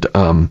 He said,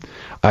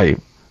 I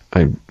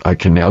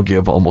can now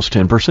give almost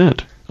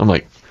 10%. I'm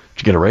like,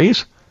 did you get a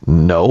raise?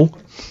 No.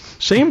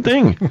 Same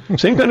thing.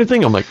 Same kind of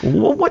thing. I'm like,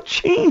 well, what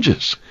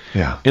changes?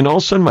 Yeah. And all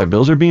of a sudden my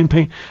bills are being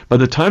paid. By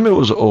the time it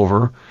was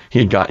over,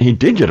 he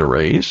did get a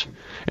raise,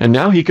 and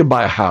now he could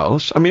buy a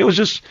house. I mean, it was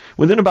just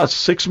within about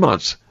 6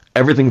 months,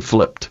 everything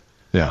flipped.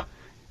 Yeah.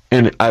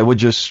 And I would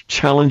just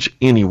challenge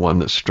anyone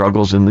that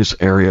struggles in this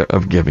area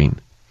of giving.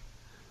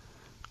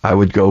 I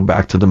would go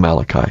back to the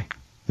Malachi.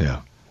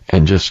 Yeah.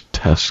 And just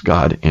test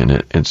God in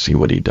it and see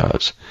what he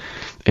does.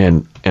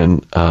 And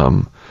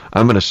I'm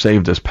going to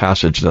save this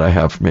passage that I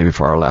have maybe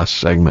for our last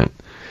segment,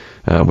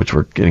 which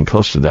we're getting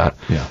close to that.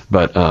 Yeah.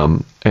 But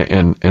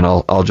and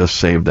I'll just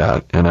save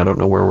that. And I don't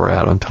know where we're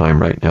at on time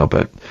right now,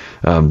 but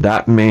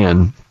that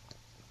man,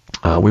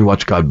 we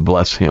watch God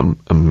bless him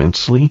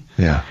immensely.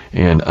 Yeah.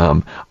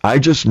 And I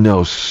just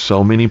know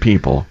so many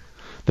people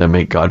that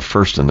make God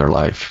first in their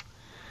life,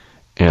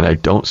 and I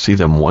don't see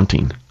them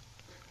wanting.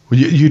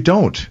 You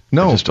don't.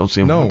 No, I just don't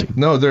see them wanting.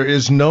 No, there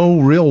is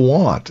no real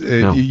want.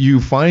 No. You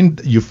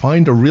find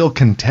a real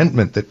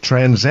contentment that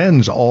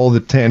transcends all the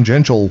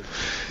tangential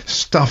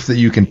stuff that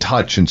you can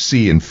touch and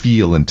see and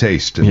feel and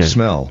taste and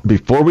smell.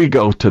 Before we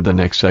go to the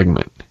next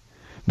segment,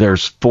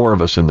 there's 4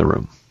 of us in the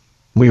room.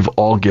 We've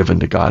all given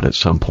to God at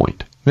some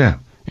point. Yeah,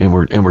 and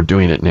we're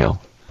doing it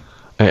now.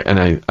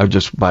 And I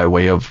just, by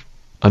way of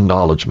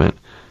acknowledgement,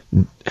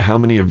 how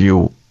many of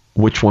you?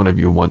 Which one of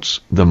you wants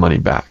the money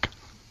back?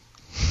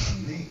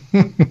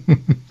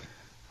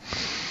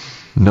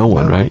 No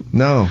one, right?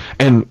 No.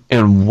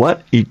 And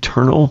what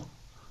eternal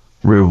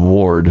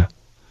reward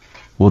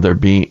will there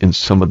be in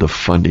some of the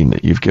funding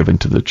that you've given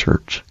to the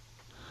church?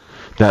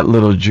 That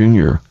little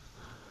junior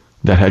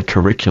that had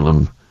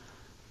curriculum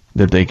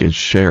that they could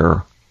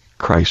share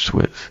Christ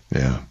with.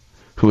 Yeah.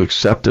 Who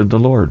accepted the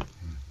Lord.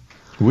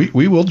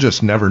 We will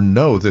just never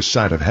know this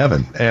side of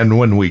heaven. And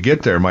when we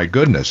get there, my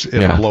goodness,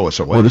 it'll blow us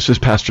away. Well, this is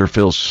Pastor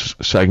Phil's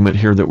segment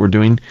here that we're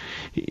doing.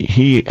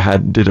 He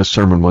did a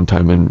sermon one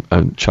time,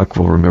 and Chuck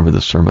will remember the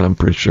sermon, I'm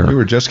pretty sure. We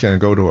were just going to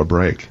go to a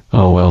break.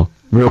 Oh, well,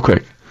 real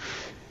quick.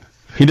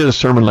 He did a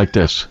sermon like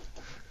this.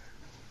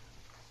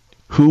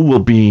 Who will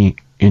be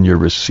in your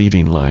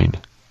receiving line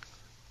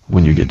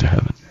when you get to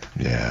heaven?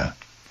 Yeah.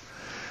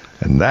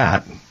 And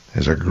that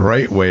is a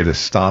great way to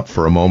stop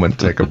for a moment,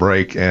 take a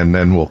break, and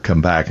then we'll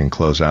come back and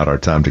close out our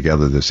time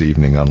together this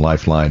evening on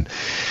Lifeline.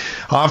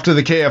 Off to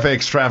the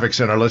KFAX Traffic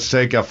Center. Let's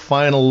take a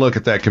final look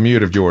at that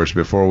commute of yours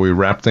before we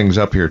wrap things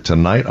up here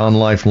tonight on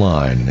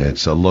Lifeline.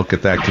 It's a look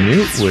at that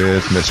commute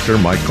with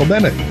Mr. Michael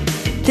Bennett.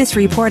 This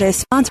report is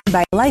sponsored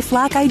by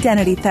LifeLock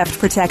Identity Theft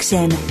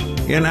Protection.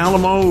 In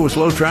Alamo,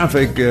 slow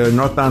traffic,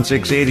 northbound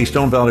 680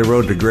 Stone Valley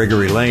Road to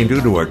Gregory Lane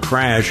due to a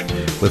crash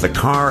with a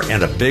car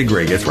and a big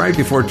rig. It's right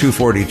before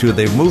 242.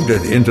 They've moved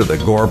it into the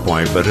Gore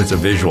Point, but it's a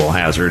visual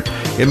hazard.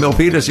 In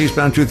Milpitas,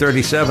 eastbound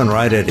 237,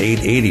 right at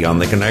 880 on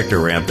the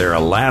connector ramp there, a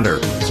ladder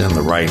is in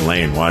the right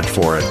lane. Watch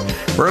for it.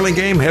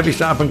 Burlingame, heavy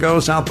stop and go,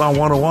 southbound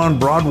 101,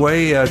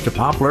 Broadway to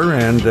Poplar,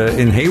 and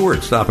in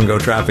Hayward, stop and go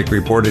traffic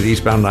reported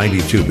eastbound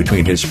 92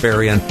 between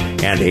Hesperian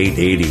and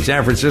 880.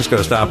 San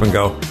Francisco, stop and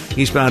go,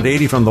 eastbound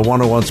 80 from the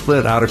 101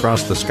 split out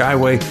across the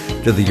Skyway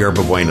to the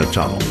Yerba Buena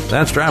Tunnel.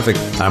 That's traffic.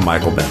 I'm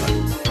Michael Bennett.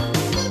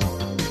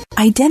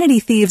 Identity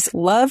thieves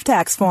love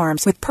tax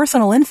forms with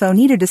personal info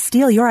needed to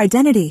steal your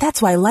identity.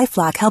 That's why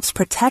LifeLock helps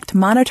protect,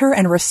 monitor,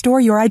 and restore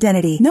your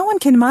identity. No one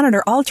can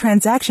monitor all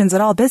transactions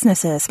at all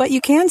businesses, but you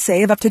can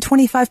save up to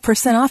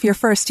 25% off your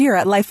first year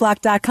at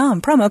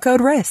LifeLock.com. Promo code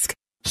RISK.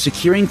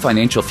 Securing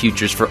financial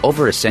futures for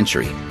over a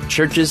century,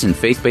 churches and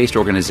faith-based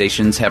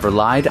organizations have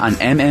relied on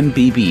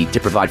MMBB to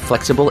provide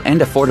flexible and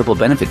affordable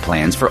benefit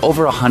plans for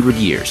over 100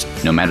 years.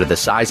 No matter the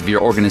size of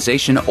your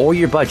organization or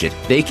your budget,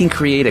 they can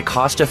create a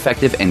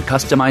cost-effective and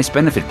customized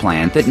benefit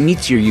plan that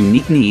meets your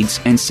unique needs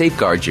and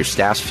safeguards your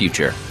staff's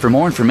future. For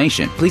more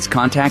information, please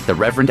contact the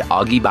Reverend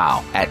Augie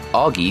Bao at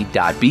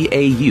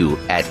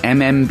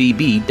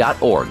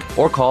augie.bau@mmbb.org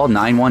or call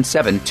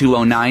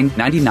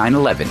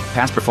 917-209-9911.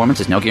 Past performance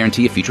is no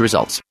guarantee of future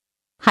results.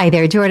 Hi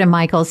there, Jordan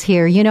Michaels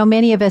here. You know,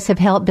 many of us have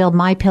helped build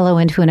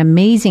MyPillow into an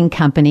amazing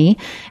company.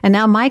 And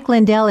now Mike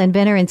Lindell,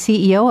 inventor and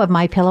CEO of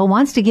MyPillow,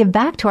 wants to give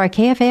back to our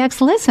KFAX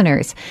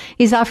listeners.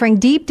 He's offering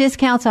deep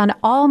discounts on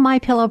all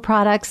MyPillow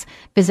products.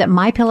 Visit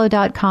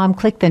MyPillow.com,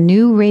 click the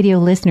new radio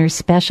listeners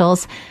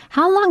specials.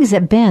 How long has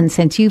it been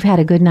since you've had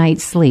a good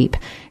night's sleep?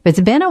 If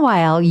it's been a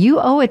while, you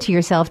owe it to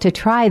yourself to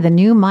try the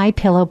new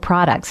MyPillow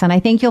products. And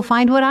I think you'll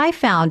find what I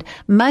found,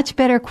 much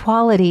better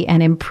quality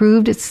and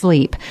improved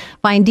sleep.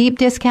 Find deep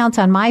discounts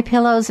on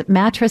MyPillows,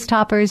 mattress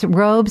toppers,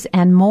 robes,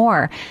 and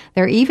more.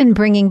 They're even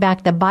bringing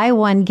back the buy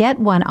one, get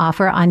one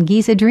offer on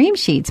Giza Dream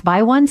Sheets.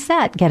 Buy one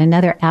set, get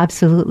another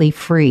absolutely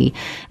free.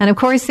 And of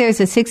course, there's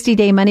a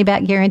 60-day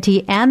money-back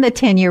guarantee and the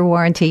 10-year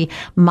warranty.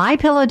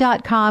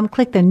 MyPillow.com,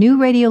 click the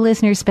new radio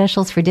listener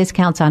specials for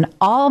discounts on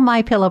all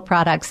MyPillow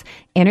products.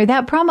 Enter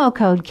that promo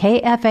code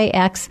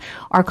KFAX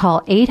or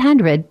call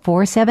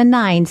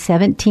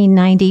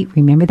 800-479-1790.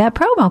 Remember that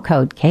promo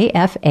code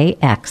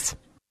KFAX.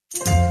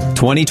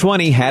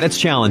 2020 had its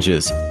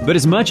challenges, but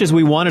as much as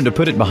we wanted to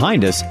put it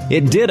behind us,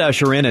 it did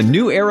usher in a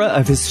new era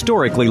of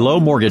historically low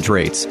mortgage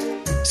rates.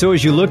 So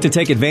as you look to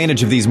take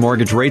advantage of these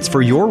mortgage rates for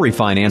your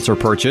refinance or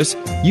purchase,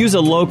 use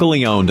a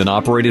locally owned and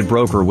operated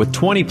broker with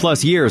 20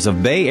 plus years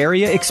of Bay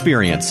Area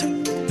experience.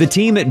 The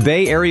team at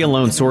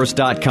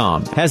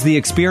BayAreaLoanSource.com has the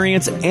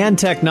experience and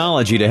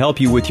technology to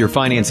help you with your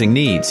financing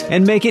needs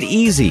and make it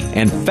easy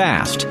and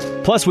fast.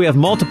 Plus, we have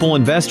multiple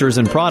investors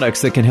and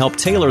products that can help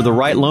tailor the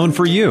right loan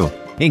for you,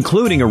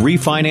 including a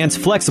refinance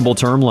flexible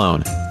term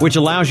loan, which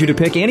allows you to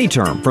pick any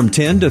term from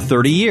 10 to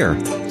 30 year.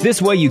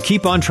 This way you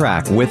keep on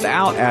track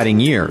without adding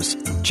years.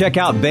 Check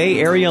out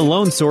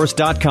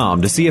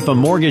BayAreaLoanSource.com to see if a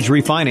mortgage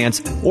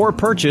refinance or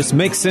purchase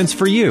makes sense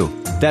for you.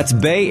 That's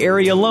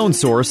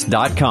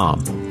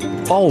BayAreaLoanSource.com.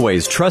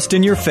 Always trust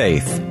in your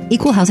faith.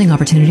 Equal Housing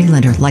Opportunity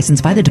Lender.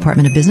 Licensed by the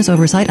Department of Business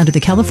Oversight under the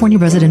California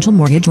Residential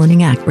Mortgage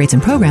Lending Act. Rates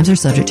and programs are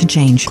subject to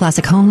change.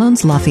 Classic Home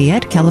Loans,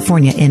 Lafayette,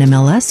 California.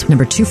 NMLS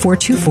number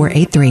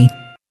 242483.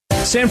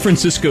 San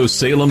Francisco's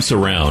Salem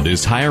Surround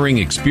is hiring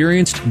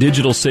experienced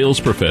digital sales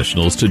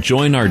professionals to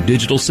join our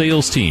digital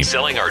sales team,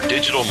 selling our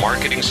digital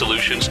marketing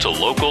solutions to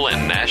local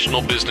and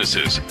national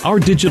businesses. Our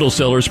digital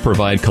sellers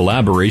provide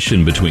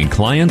collaboration between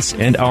clients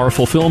and our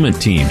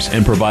fulfillment teams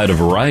and provide a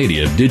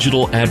variety of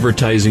digital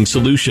advertising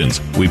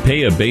solutions. We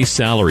pay a base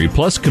salary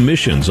plus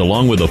commissions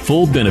along with a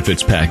full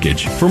benefits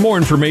package. For more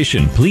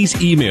information,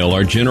 please email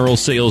our general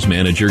sales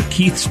manager,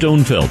 Keith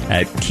Stonefeld,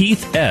 at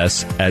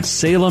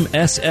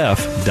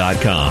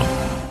keiths@salemsf.com.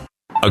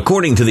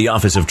 According to the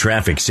Office of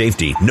Traffic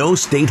Safety, no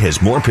state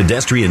has more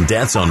pedestrian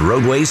deaths on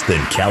roadways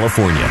than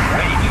California.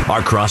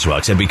 Our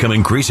crosswalks have become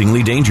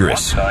increasingly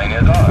dangerous.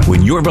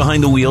 When you're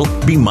behind the wheel,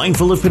 be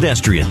mindful of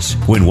pedestrians.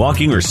 When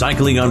walking or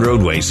cycling on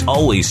roadways,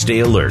 always stay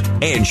alert.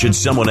 And should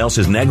someone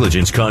else's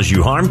negligence cause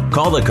you harm,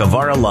 call the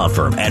Kavara Law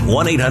Firm at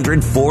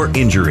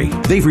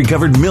 1-800-4INJURY. They've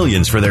recovered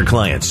millions for their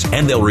clients,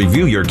 and they'll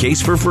review your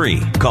case for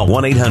free. Call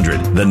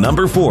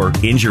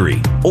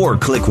 1-800-4INJURY or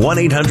click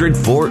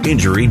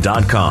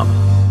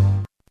 1-800-4INJURY.com.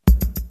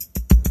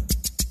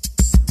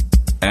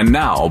 And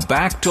now,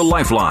 back to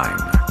Lifeline.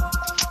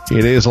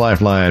 It is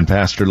Lifeline.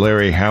 Pastor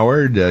Larry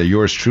Howard,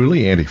 yours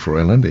truly, Andy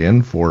Froyland,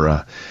 in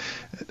for...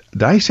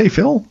 did I say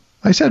Phil?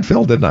 I said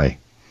Phil, didn't I?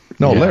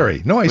 No, yeah.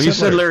 Larry. No, you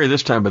said Larry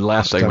this time, but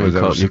last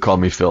segment you called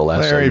me Phil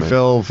last Larry,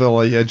 segment.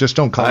 Phil, yeah, just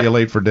don't call you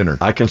late for dinner.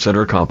 I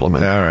consider a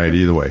compliment. All right,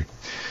 either way.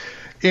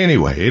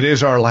 Anyway, it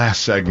is our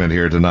last segment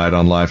here tonight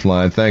on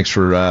Lifeline. Thanks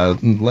for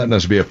letting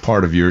us be a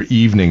part of your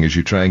evening as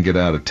you try and get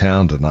out of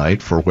town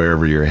tonight for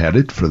wherever you're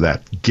headed for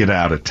that get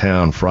out of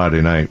town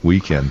Friday night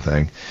weekend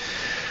thing.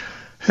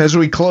 As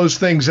we close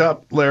things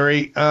up,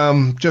 Larry,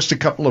 just a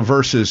couple of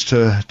verses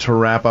to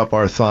wrap up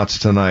our thoughts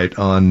tonight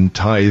on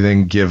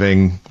tithing,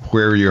 giving,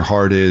 where your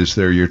heart is,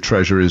 there your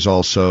treasure is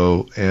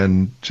also,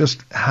 and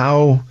just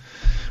how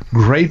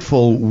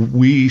grateful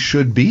we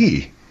should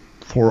be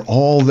for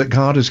all that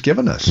God has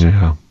given us.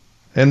 Yeah.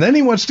 And then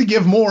he wants to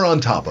give more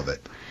on top of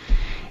it.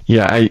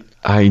 Yeah,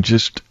 I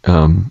just,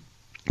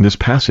 this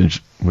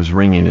passage was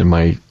ringing in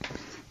my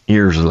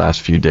ears the last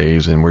few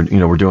days, and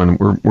we're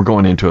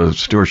going into a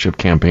stewardship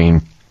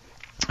campaign,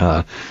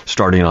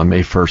 starting on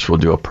May 1st. We'll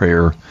do a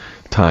prayer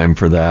time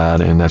for that,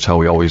 and that's how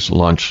we always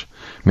launch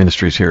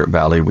ministries here at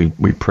Valley.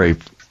 We pray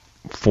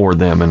for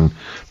them and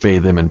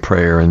bathe them in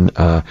prayer, and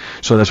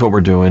so that's what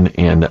we're doing.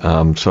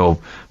 And so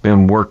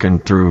been working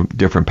through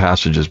different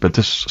passages, but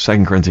this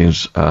 2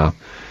 Corinthians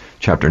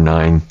chapter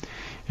 9,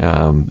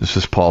 this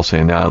is Paul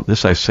saying, "Now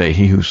this I say,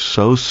 he who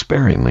sows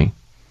sparingly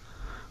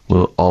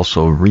will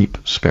also reap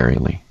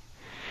sparingly,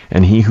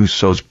 and he who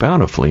sows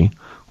bountifully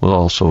will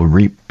also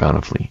reap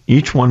bountifully.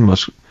 Each one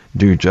must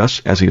do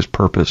just as he has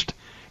purposed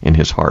in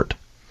his heart,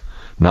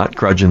 not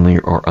grudgingly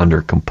or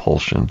under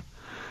compulsion,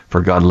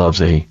 for God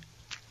loves a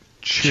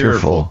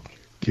cheerful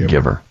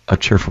giver, a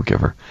cheerful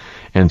giver."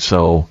 And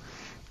so,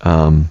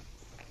 I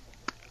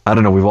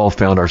don't know, we've all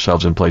found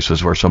ourselves in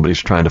places where somebody's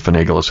trying to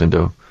finagle us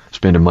into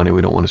spending money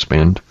we don't want to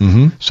spend,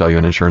 sell you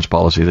an insurance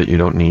policy that you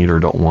don't need or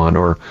don't want,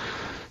 or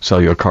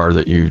sell you a car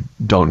that you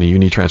don't need. You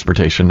need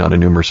transportation, not a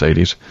new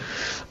Mercedes,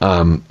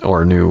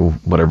 or a new,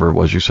 whatever it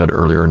was you said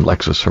earlier, in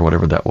Lexus or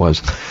whatever that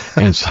was.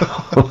 And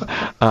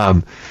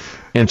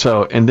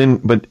so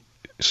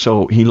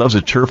he loves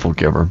a cheerful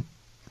giver.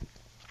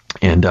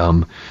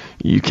 And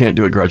you can't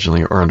do it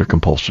grudgingly or under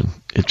compulsion.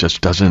 It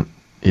just doesn't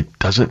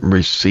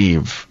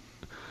receive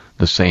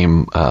the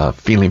same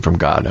feeling from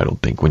God, I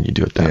don't think, when you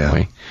do it that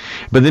way.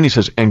 But then he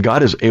says, and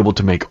God is able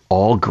to make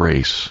all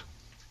grace.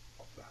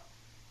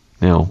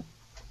 Now,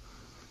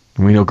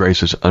 we know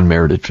grace is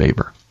unmerited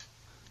favor.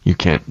 You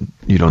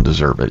don't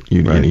deserve it.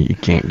 You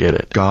can't get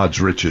it.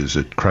 God's riches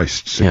at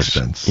Christ's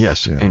expense.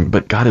 Yes, yeah.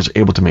 But God is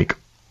able to make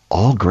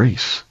all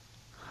grace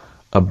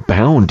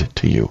abound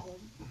to you.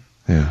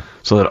 Yeah.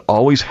 So that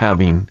always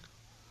having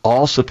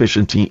all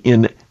sufficiency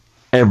in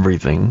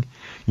everything,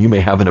 you may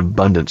have an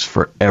abundance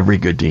for every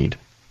good deed.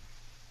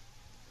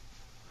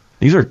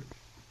 These are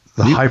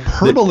the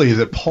hyperbole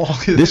that Paul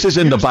is. This is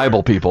in the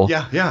Bible, people.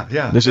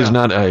 Yeah. This is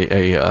not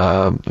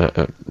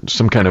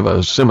some kind of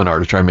a seminar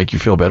to try and make you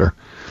feel better.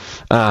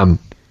 But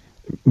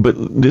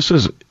this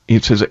is,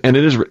 it says, and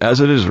it is as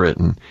it is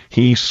written,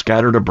 he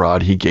scattered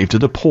abroad, he gave to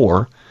the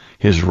poor,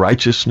 his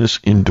righteousness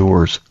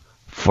endures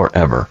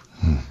forever.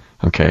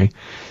 Okay?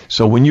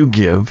 So when you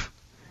give,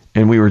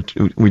 and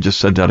we just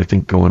said that, I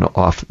think, going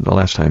off the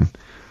last time,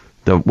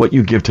 what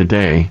you give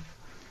today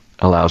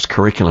allows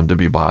curriculum to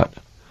be bought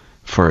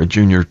for a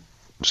junior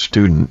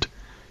student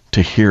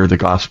to hear the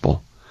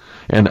gospel.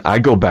 And I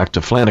go back to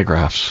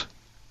flannelgraphs.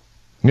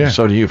 Yeah.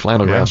 So do you,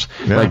 flannelgraphs.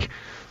 Yeah. Like,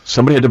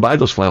 somebody had to buy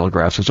those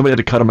flannelgraphs, and somebody had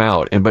to cut them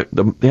out, but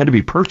they had to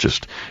be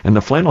purchased, and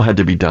the flannel had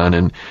to be done,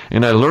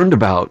 and I learned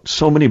about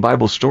so many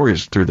Bible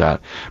stories through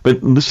that.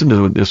 But listen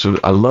to this,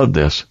 I love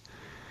this.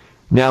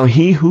 Now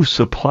he who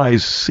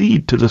supplies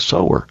seed to the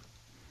sower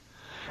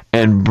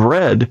and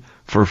bread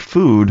for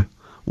food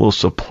will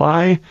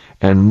supply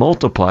and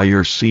multiply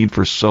your seed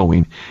for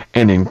sowing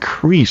and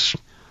increase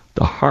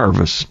the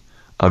harvest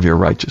of your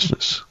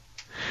righteousness.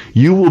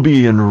 You will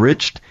be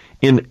enriched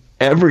in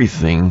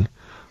everything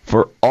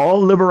for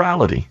all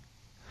liberality,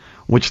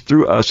 which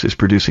through us is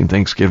producing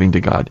thanksgiving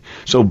to God.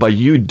 So by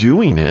you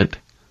doing it,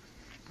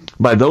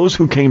 by those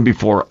who came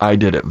before I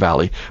did at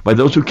Valley, by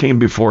those who came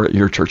before at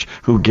your church,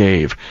 who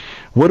gave,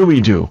 what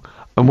do?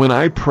 And when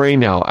I pray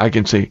now, I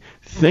can say,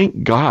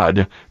 thank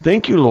God,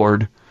 thank you,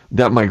 Lord,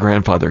 that my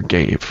grandfather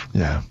gave.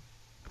 Yeah.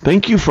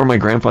 Thank you for my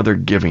grandfather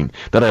giving,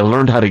 that I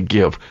learned how to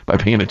give by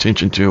paying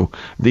attention to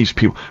these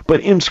people.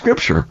 But in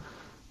Scripture,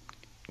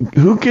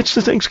 who gets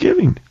the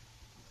thanksgiving?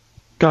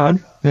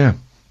 God. Yeah.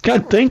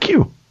 God, thank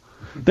you.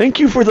 Thank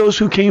you for those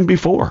who came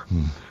before,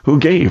 who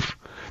gave.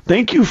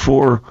 Thank you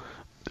for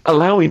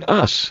allowing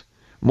us,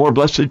 more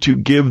blessed to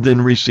give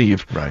than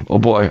receive. Right. Oh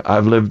boy,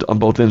 I've lived on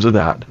both ends of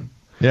that.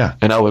 Yeah.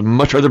 And I would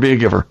much rather be a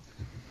giver.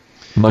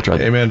 Much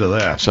rather. Amen to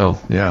that. So,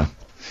 yeah.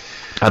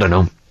 I don't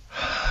know.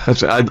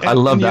 I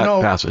love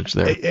that passage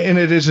there. And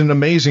it is an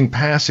amazing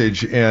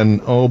passage,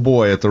 and oh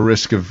boy, at the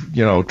risk of,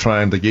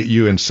 trying to get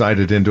you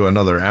incited into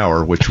another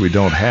hour, which we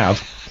don't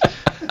have.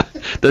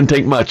 Doesn't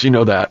take much, you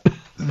know that.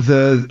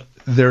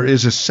 There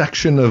is a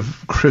section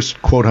of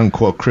quote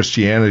unquote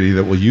Christianity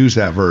that will use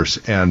that verse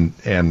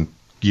and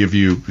give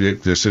you,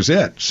 this is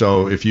it.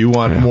 So if you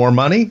want more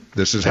money,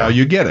 this is how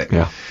you get it.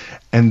 Yeah.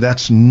 And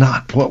that's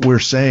not what we're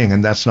saying,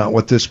 and that's not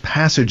what this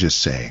passage is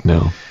saying.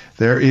 No.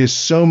 There is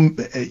some,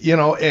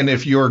 and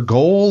if your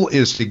goal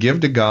is to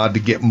give to God to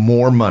get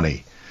more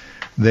money,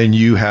 then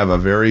you have a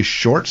very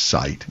short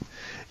sight.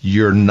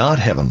 You're not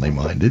heavenly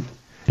minded.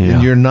 Yeah.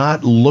 And you're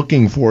not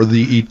looking for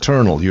the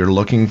eternal. You're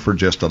looking for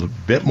just a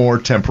bit more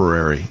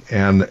temporary.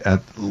 And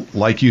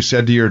like you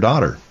said to your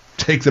daughter,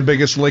 take the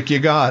biggest lick you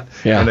got.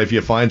 Yeah. And if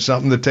you find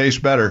something that tastes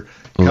better,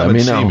 come Let and me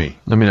see know. me.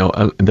 Let me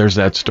know. There's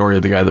that story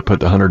of the guy that put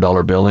the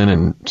 $100 bill in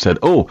and said,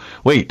 oh,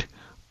 wait,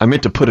 I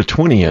meant to put a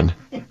 20 in.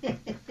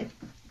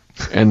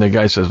 And the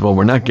guy says, well,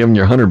 we're not giving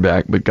your 100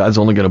 back, but God's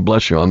only going to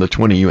bless you on the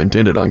 20 you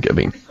intended on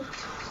giving.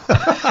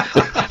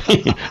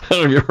 I don't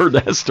know if you've heard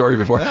that story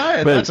before.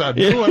 Hey, that's a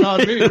new one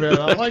on me, man.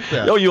 I like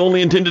that. No, you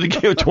only intended to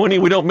give 20.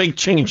 We don't make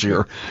change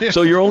here. Yeah.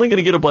 So you're only going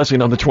to get a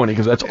blessing on the 20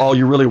 because that's all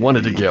you really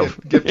wanted to give.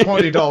 Get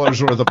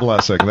 $20 worth of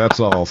blessing. That's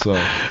all.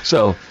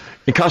 So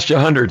it cost you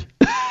 100.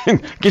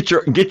 Get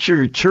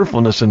your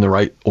cheerfulness in the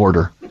right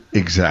order.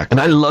 Exactly.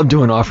 And I love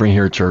doing offering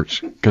here at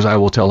church because I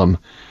will tell them,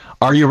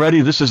 are you ready?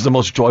 This is the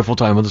most joyful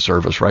time of the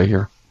service right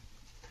here.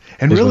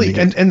 And really,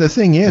 and the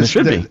thing is, it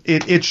should be.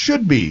 It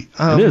should be.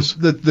 It is.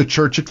 The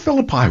church at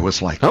Philippi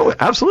was like that. Oh,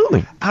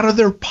 absolutely. Out of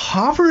their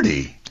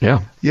poverty.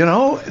 Yeah.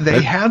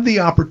 They had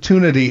the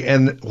opportunity,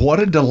 and what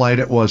a delight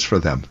it was for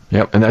them.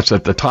 Yep, and that's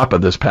at the top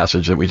of this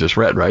passage that we just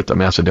read, right? The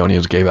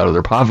Macedonians gave out of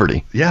their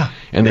poverty. Yeah.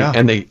 And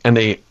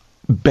they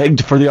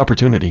begged for the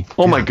opportunity.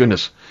 Oh, my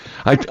goodness.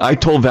 I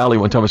told Valley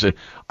one time, I said,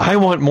 I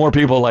want more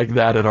people like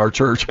that at our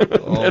church.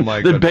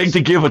 That beg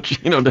to give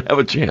to have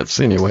a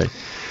chance anyway.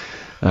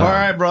 All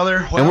right,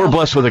 brother. Well, and we're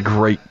blessed with a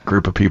great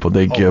group of people.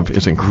 They give.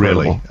 It's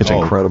incredible. Really? It's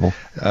incredible.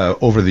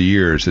 Over the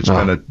years, it's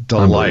been a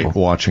delight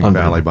watching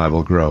Valley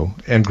Bible grow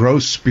and grow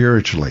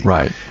spiritually.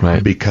 Right.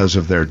 Because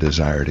of their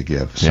desire to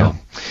give. So,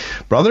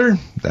 brother,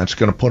 that's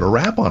going to put a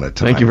wrap on it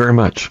tonight. Thank you very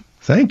much.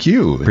 Thank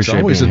you. Appreciate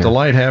it's always a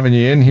delight having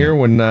you in here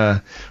when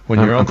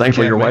you're. I'm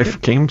thankful your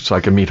wife came so I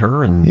could meet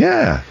her. And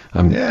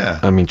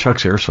I mean,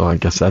 Chuck's here, so I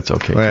guess that's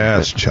okay. Well,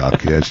 that's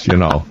Chuck. It's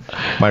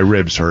my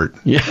ribs hurt.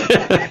 Yeah.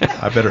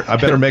 I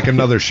better make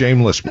another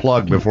shameless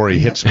plug before he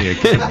hits me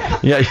again.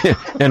 Yeah,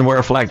 and wear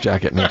a flak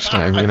jacket next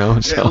time.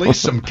 So. At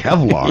least some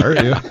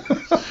Kevlar.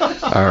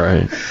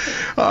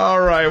 All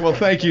right. Well,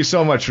 thank you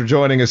so much for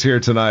joining us here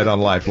tonight on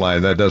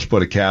Lifeline. That does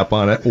put a cap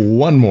on it.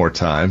 One more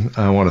time,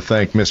 I want to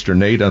thank Mr.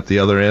 Nate at the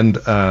other end.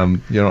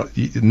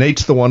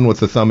 Nate's the one with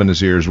the thumb in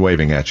his ears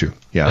waving at you.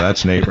 Yeah,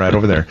 that's Nate right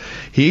over there.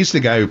 He's the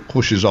guy who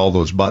pushes all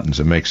those buttons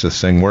and makes this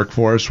thing work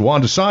for us.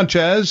 Wanda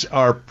Sanchez,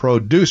 our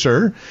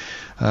producer.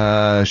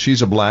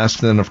 She's a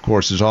blast. And, of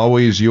course, as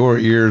always, your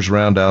ears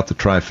round out the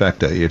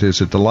trifecta. It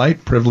is a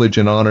delight, privilege,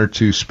 and honor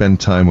to spend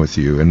time with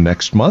you. And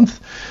next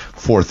month,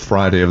 fourth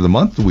Friday of the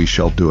month, we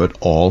shall do it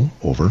all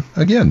over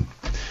again.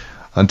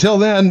 Until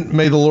then,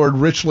 may the Lord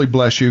richly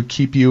bless you,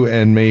 keep you,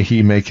 and may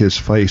he make his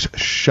face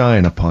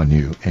shine upon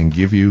you and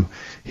give you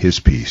his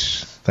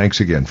peace.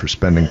 Thanks again for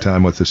spending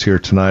time with us here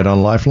tonight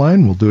on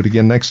Lifeline. We'll do it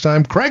again next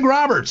time. Craig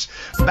Roberts,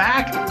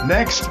 back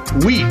next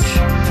week.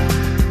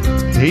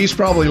 He's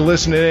probably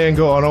listening in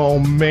going, oh,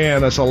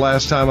 man, that's the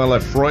last time I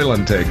let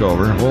Froylan take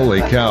over. Holy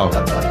cow.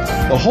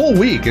 The whole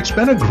week, it's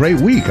been a great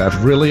week.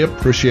 I've really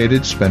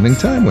appreciated spending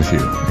time with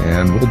you.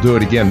 And we'll do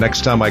it again.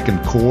 Next time I can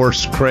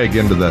coerce Craig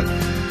into the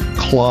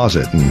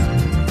closet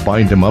and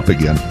bind him up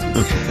again.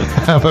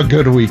 Have a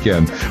good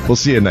weekend. We'll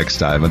see you next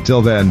time.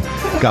 Until then,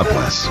 God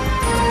bless.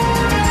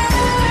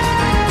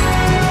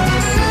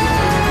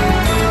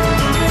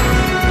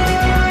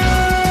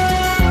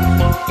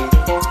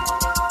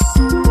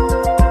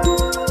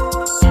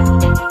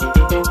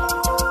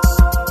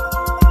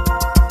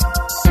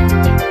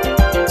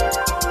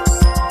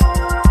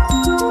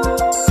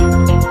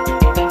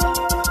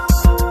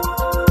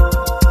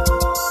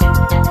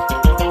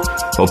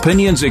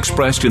 Opinions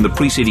expressed in the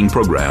preceding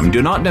program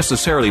do not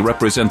necessarily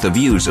represent the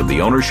views of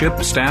the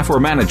ownership, staff, or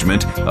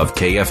management of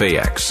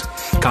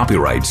KFAX.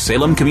 Copyright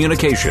Salem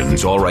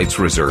Communications, all rights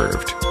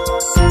reserved.